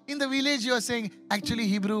in the village you are saying, actually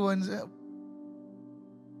Hebrew ones.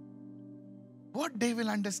 What they will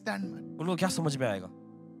understand, man. उनको क्या समझ में आएगा.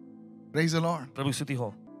 Praise the Lord. प्रभु की स्तुति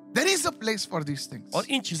हो. There is a place for these things. और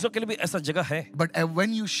इन चीजों के लिए भी ऐसा जगह है. But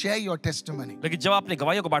when you share your testimony, लेकिन जब आप अपनी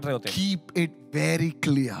गवाहियों को बांट रहे होते हैं, keep it very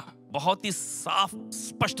clear. बहुत ही साफ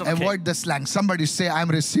स्पष्ट रखें. Avoid the slang. Somebody say, I'm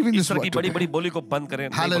receiving इस this तरह word की बड़ी today. बड़ी बोली को बंद करें.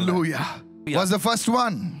 Hallelujah. What's the first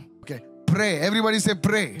one? Okay. Pray. Everybody say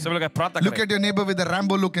pray. सब लोग प्रार्थना Look करें. at your neighbor with a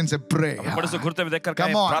Rambo look and say pray. बड़े से घूरते हुए देखकर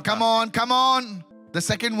Come कहें on, प्रार्थना. come on. The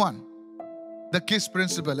second one. The KISS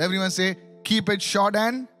principle. Everyone say, keep it short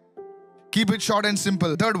and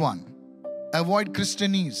simple. Third one. Avoid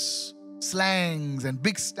Christianese, slangs and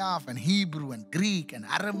big stuff and Hebrew and Greek and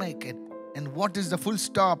Aramaic and what is the full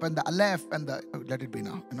stop and the aleph and the let it be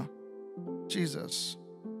now, Jesus.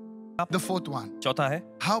 The fourth one. चौथा है,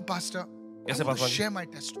 How, Pastor? I कैसे want to Paswan ji? share my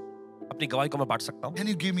testimony. अपनी गवाही को मैं बांट सकता हूँ। Can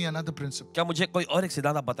you give me another principle? क्या मुझे कोई और एक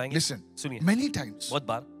सिद्धांत आप बताएंगे? Listen, सुनिए, many times, बहुत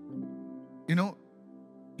बार you know,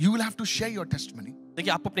 you will have to share your testimony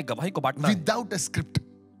देखिए आपको अपनी गवाही को बांटना है without a script.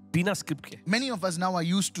 बिना स्क्रिप्ट के। Many of us now are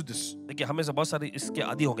used to this. देखिए हमें से बहुत सारे इसके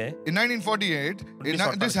आदी हो गए। In 1948,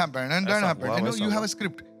 this happened and that happened. You know, you have a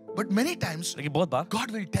script. But many times, लेकिन बहुत बार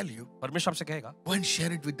God will tell you, परमेश्वर आपसे कहेगा, go and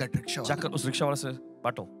share it with that rickshaw. जाकर उस रिक्शा वाले से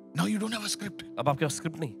बांटो। Now you don't have a script. अब आपके पास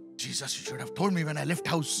स्क्रिप्ट नहीं। Jesus, you should have told me when I left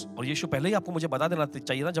house. और यीशु पहले ही आपको मुझे बता देना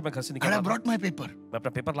चाहिए ना जब मैं घर से And निकला I था। brought my paper. मैं अपना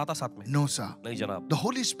पेपर लाता साथ में। No, sir. नहीं जनाब। The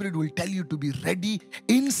Holy Spirit will tell you to be ready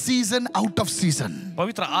in season, out of season.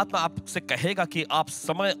 पवित्र आत्मा आपसे कहेगा कि आप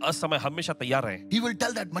समय असमय हमेशा तैयार रहें। He will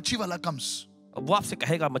tell that machi wala comes. वो आपसे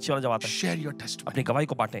कहेगा मच्छी वाला जब आता है, Share your testimony. अपनी गवाही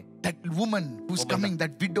को बांटें। That woman who's coming,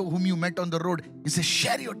 that widow whom you met on the road, he says,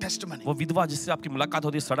 share your testimony. वो विधवा जिससे आपकी मुलाकात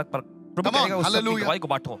होती है सड़क पर, प्रभु Come on, कहेगा उससे अपनी hallelujah. गवाही को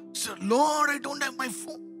बांटो। So, Lord, I don't have my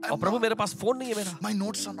phone. और प्रभु मेरे पास फोन नहीं है मेरा। My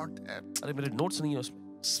notes are not there. अरे मेरे नोट्स नहीं है उसमें।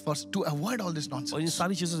 First, to avoid all this और इन nonsense.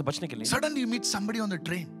 सारी चीजों से बचने के लिए Suddenly you meet somebody on the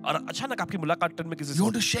train. और अचानक आपकी मुलाकात ट्रेन में किसी You से,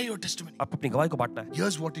 want to share your testimony. आपको अपनी गवाही को बांटना है।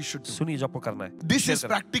 Here's what you should do. सुनिए जो आपको करना है। This शेयर is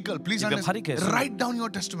करें। practical. Please ये understand. व्यावहारिक है, सुनिए। Write down your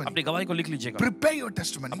testimony. अपनी गवाही को लिख लीजिएगा। Prepare your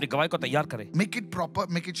testimony. अपनी गवाही को तैयार करें। Make it proper.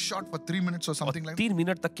 Make it short for 3 minutes or something like that. 3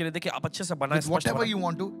 minute तक के लिए देखिए आप अच्छे से बनाए, With स्पष्ट whatever बनाएं। you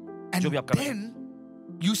want to. जो भी And आप कर रहे हैं।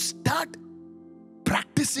 then you start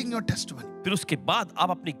practicing your testimony. फिर उसके बाद आप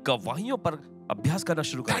अपनी गवाहियों पर अभ्यास करना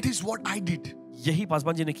शुरू That करें। is what I did. यही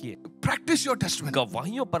पासवान जी ने किए। Practice your testimony.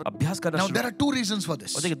 गवाहियों पर अभ्यास करना Now शुरू there करें। are 2 reasons for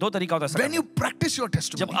this. और देखिए 2 तरीका होता है ऐसा When करने you का। practice your जब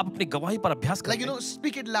testimony, आप अपनी गवाही पर अभ्यास like करते हैं,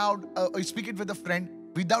 speak it loud, or speak it with a friend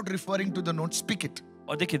without referring to the notes. Speak it.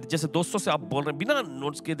 और देखिए जैसे दोस्तों से आप बोल रहे हैं बिना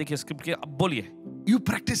नोट्स के, देखिए स्क्रिप्ट के, आप बोलिए, You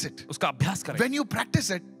practice it. उसका अभ्यास करें। When you practice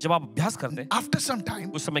it, जब आप अभ्यास करते हैं, after some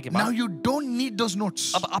time, कुछ समय के now बाद you don't need those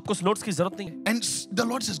notes. अब आपको उस नोट्स की जरूरत नहीं है। And the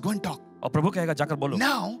Lord says, go and talk. और प्रभु कहेगा जाकर बोलो।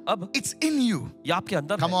 Now अब it's in you. ये आपके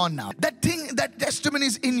अंदर Come है। on now. That thing, that testimony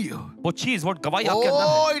is in you. वो चीज, वो गवाही आपके अंदर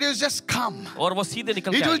Oh, है it will just come. और वो सीधे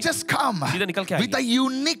निकल के It will आएगी just come सीधे निकल के with a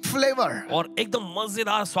unique flavor. और एकदम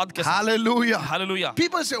मजेदार स्वाद के साथ। Hallelujah. Hallelujah.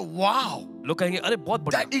 People say, wow, लोग कहेंगे अरे बहुत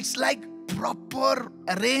बढ़िया, that it's like proper,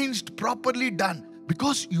 arranged, properly done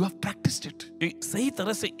because you have practiced it. कि सही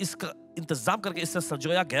तरह से इसका इंतजाम करके इससे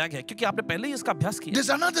सजोया गया है क्योंकि आपने पहले ही इसका अभ्यास किया। There's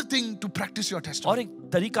another thing to practice your और testimony एक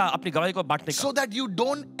तरीका अपनी गवाही को बांटने so का, that you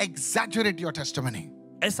don't exaggerate your testimony.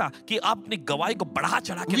 ऐसा कि आप अपनी गवाही को बढ़ा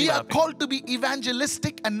चढ़ा के We नहीं are बताते। called to be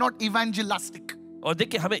evangelistic and not evangelistic. और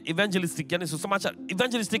देखिए हमें इवेंजलिस्टिक यानी सुसमाचार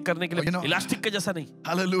इवेंजलिस्टिक करने के You लिए know- इलास्टिक के जैसा नहीं,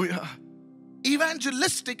 Hallelujah.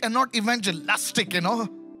 Evangelistic and not evangelistic, you know.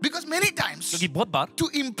 Because many times, क्योंकि बहुत बार to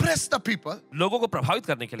impress the people, लोगों को प्रभावित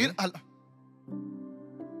करने के लिए,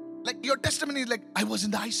 like your testimony is like, I was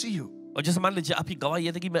in the ICU. और जैसे मान लीजिए आपकी गवाही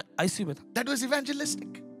ये थी कि मैं आईसीयू में था, That was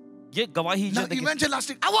evangelistic. ये गवाही Now, जो देखिए,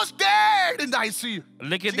 evangelistic, I was dead in the ICU.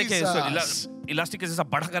 लेकिन देखिए Jesus. इलास्टिक के जैसा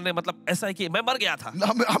बढ़ा करने मतलब ऐसा है कि मैं मर गया था।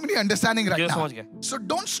 How many understanding right ये now? समझ गए। So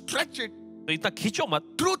don't stretch it. तो इतना खींचो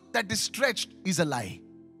मत, Truth that is stretched is a lie.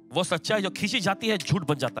 वो सच्चाई जो खींची जाती है झूठ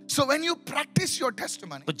बन जाता है। So when you practice your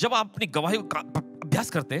testimony, तो जब आप अपनी गवाही को अभ्यास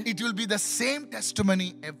करते हैं, it will be the same testimony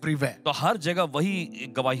everywhere. तो हर जगह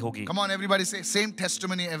वही गवाही होगी। Come on, everybody say same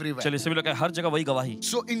testimony everywhere. चलिए सभी लोग कहें हर जगह वही गवाही।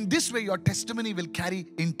 So in this way, your testimony will carry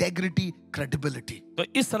integrity, credibility. तो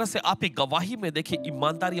इस तरह से आपकी गवाही में देखिए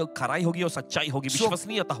ईमानदारी और खराई होगी और सच्चाई होगी, So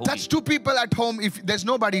विश्वसनीयता होगी। touch 2 people at home. If there's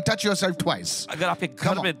nobody, touch yourself twice. अगर आपके Come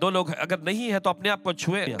घर on. में 2 लोग हैं, अगर नहीं है तो अपने आप को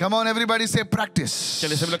छुए। Come on, everybody say practice.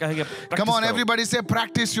 चलिए सभी लोग कहेंगे Come on, practice करो। everybody say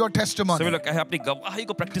practice your सभी testimony. लोग कहें अपनी गवाही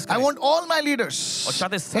को प्रैक्टिस I करें। want all my leaders और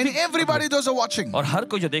चाहते and सभी everybody those who are watching. और हर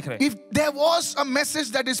कोई जो देख रहे हैं, If there was a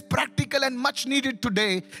message that is practical and much needed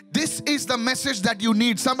today, this is the message that you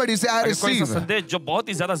need. Somebody say, I अगर कोई receive. ऐसा संदेश जो बहुत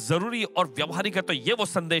ही ज्यादा जरूरी और व्यवहारिक है तो ये वो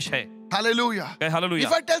संदेश है। Hallelujah. कहे hallelujah.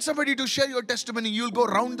 If I tell somebody to share your testimony, you'll go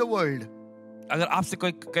round the world. अगर आपसे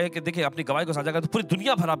कोई कहे कि देखिए अपनी गवाही को साझा करें तो पूरी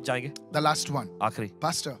दुनिया भर आप जाएंगे। The last one. आखिरी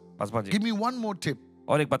Pastor, Paswan ji, give me one more tip.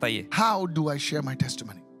 और एक बताइए How do I share my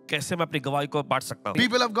testimony? कैसे मैं अपनी गवाही को बांट सकता हूँ।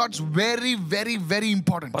 People of God's very, very, very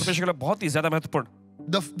important. परमेश्वर के लिए बहुत ही ज्यादा महत्वपूर्ण,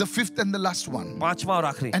 The fifth and the last one. 5वां और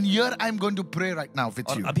आखिरी, And here I'm going to pray right now with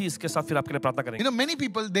और you. अभी इसके साथ फिर आपके लिए प्रार्थना You करेंगे। know, many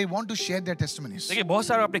people, they want to share their testimonies. देखिए बहुत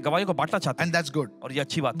सारे अपनी गवाही को बांटना चाहते हैं And that's good. और ये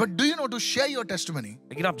अच्छी बात है, But do you know, to share your testimony,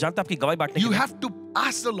 लेकिन आप जानते हैं आपकी गवाही बांटने के you लिए have to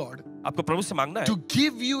ask the Lord, आपको प्रभु से मांगना है to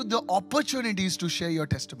give you the opportunities to share your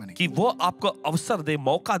testimony. कि वो आपको अवसर दे,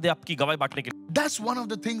 मौका दे आपकी गवाही बांटने के लिए। That's one of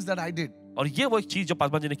the things that I did. और ये वो एक चीज जो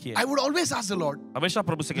पासवान जी ने की है। I would always ask the Lord, हमेशा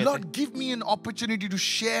प्रभु से कहते Lord, हैं, give me an opportunity to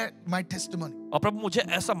share my testimony. और प्रभु मुझे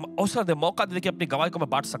ऐसा अवसर दे, मौका दे कि अपनी गवाही को मैं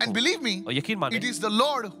बांट सकूं। And believe me, और यकीन माने, it is the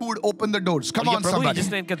Lord who would open the doors. Come और ये on, प्रभु ही somebody.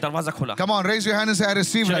 जिसने इनके दरवाजा खोला। Come on, raise your hand and say, I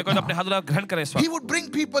receive चलिए right कोई now. अपने हाथ उठाकर ग्रहण करे इस He वक्त। would bring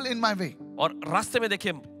people in my way. और रास्ते में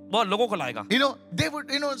देखिए बहुत लोगों को लाएगा। You know, they would,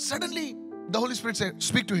 suddenly the Holy Spirit say,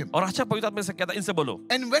 speak to him. और अच्छा पवित्र आत्मा से कहता इनसे बोलो।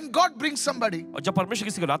 And when God brings somebody, और जब परमेश्वर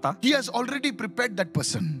किसी को लाता, He has already prepared that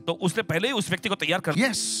person. तो उसने पहले ही उस व्यक्ति को तैयार कर दिया।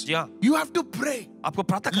 Yes. जी हाँ, You have to pray. आपको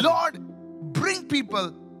प्रार्थना करनी। Lord, bring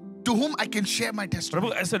people to whom I can share my testimony.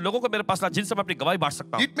 प्रभु ऐसे लोगों को मेरे पास ला जिनसे मैं अपनी गवाही बांट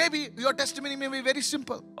सकता हूँ। It may be, your testimony may be very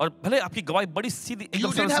simple. और भले आपकी गवाही बड़ी सीधी You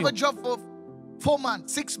एकदम didn't सरल have सी a हो। job for 4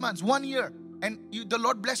 months, 6 months, 1 year, and the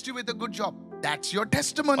Lord blessed you with a good job. That's your और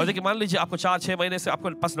testimony. देखिए मान लीजिए आपको 4-6 महीने से आपको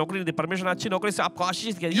पास नौकरी नहीं दी, परमेश्वर ने अच्छी नौकरी से आपको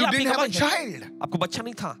आशीष किया। ये You आपकी didn't have a गवाही है। child. आपको बच्चा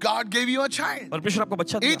नहीं था, God gave you a child. परमेश्वर आपको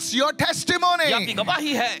बच्चा दिया। It's your testimony. ये आपकी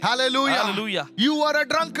गवाही है। Hallelujah. Hallelujah. You were a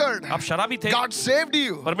drunkard. आप शराबी थे, God saved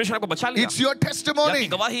you. परमेश्वर आपको बचा लिया। It's your ये testimony. आपकी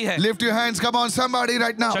गवाही है। Lift your hands. Come on, somebody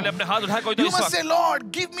right now. चलिए अपने हाथ उठाए कोई तो You इस must वक्त। say,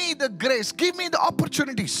 Lord, give me the grace. Give me the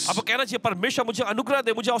opportunities. आपको कहना चाहिए परमेश्वर मुझे अनुग्रह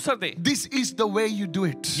दे, मुझे अवसर दे। This is the way you do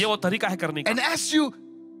it. ये वो तरीका है करने का। And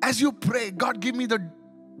as you pray, God, give me the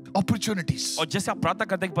opportunities. और जैसे आप प्रार्थना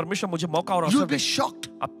करते हैं कि परमेश्वर मुझे मौका और You'll अवसर be दे, shocked.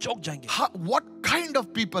 आप चौंक जाएंगे। What kind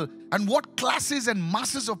of people and what classes and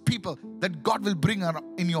masses of people that God will bring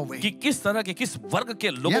in your way. कि किस तरह के किस वर्ग के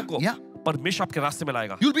लोगों को yeah. परमेश्वर आपके रास्ते में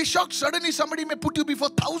लाएगा। You'll be shocked. Suddenly somebody may put you before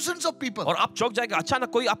thousands of people. और आप चौंक जाएंगे, अचानक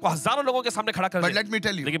कोई आपको हजारों लोगों के सामने खड़ा कर But they. let me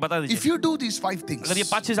tell you, लेकिन बता if दीजिए, you do these 5 things, अगर ये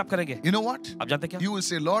 5 चीज आप करेंगे, you know what? आप जानते क्या? You will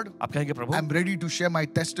say, Lord, आप कहेंगे प्रभु, I'm ready to share my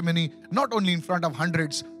testimony not only in front of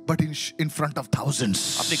hundreds, but in front of thousands.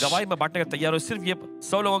 अपनी गवाही में बांटने का तैयार हो, सिर्फ ये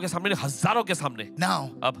 100 लोगों के सामने नहीं, हजारों के सामने। Now,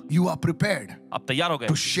 अब you are prepared आप तैयार हो गए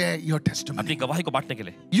to share your अपनी testimony. गवाही को बांटने के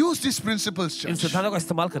लिए। Use these principles, in church. सिद्धांतों का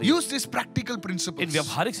इस्तेमाल करिए, Use these practical in principles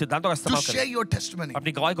व्यवहारिक सिद्धांतों का to इस्तेमाल share करिए your testimony.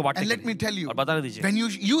 अपनी गवाही को बांटने And के let me tell लिए। you, और बताने दीजिए, when you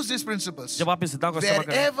use these principles, जब आप इस सिद्धांत को इस्तेमाल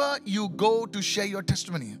करें, wherever you go to share your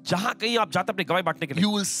testimony, जहां कहीं आप जाते हैं अपनी गवाही बांटने के लिए,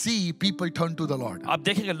 you will see people turn to the Lord. आप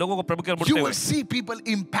देखेंगे लोगों को प्रभु की ओर मुड़ते You हुए। will see people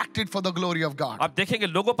impacted for the glory of God. आप देखेंगे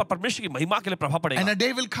लोगों पर परमेश्वर की महिमा के लिए प्रभाव And पड़ेगा। a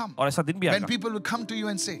day will come और ऐसा दिन भी when आएगा people will come to you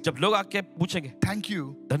and say, जब लोग आके पूछेंगे, thank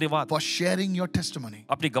you धन्यवाद for sharing your testimony.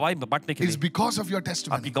 अपनी गवाही में बांटने के It's लिए। because of your आपकी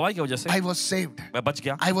testimony गवाही की वजह से I was saved. मैं बच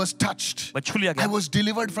गया, I was touched. मैं छू लिया I गया, was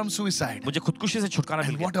delivered from suicide. मुझे खुदकुशी से छुटकारा मिल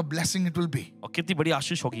And गया। what a blessing it will be. और कितनी बड़ी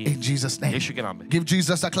आशीष होगी In Jesus' name. यीशु के नाम में। Give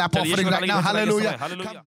Jesus a clap चलिए, यीशु offering को right now. ताली बजाइए, Hallelujah.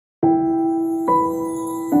 हालेलुया।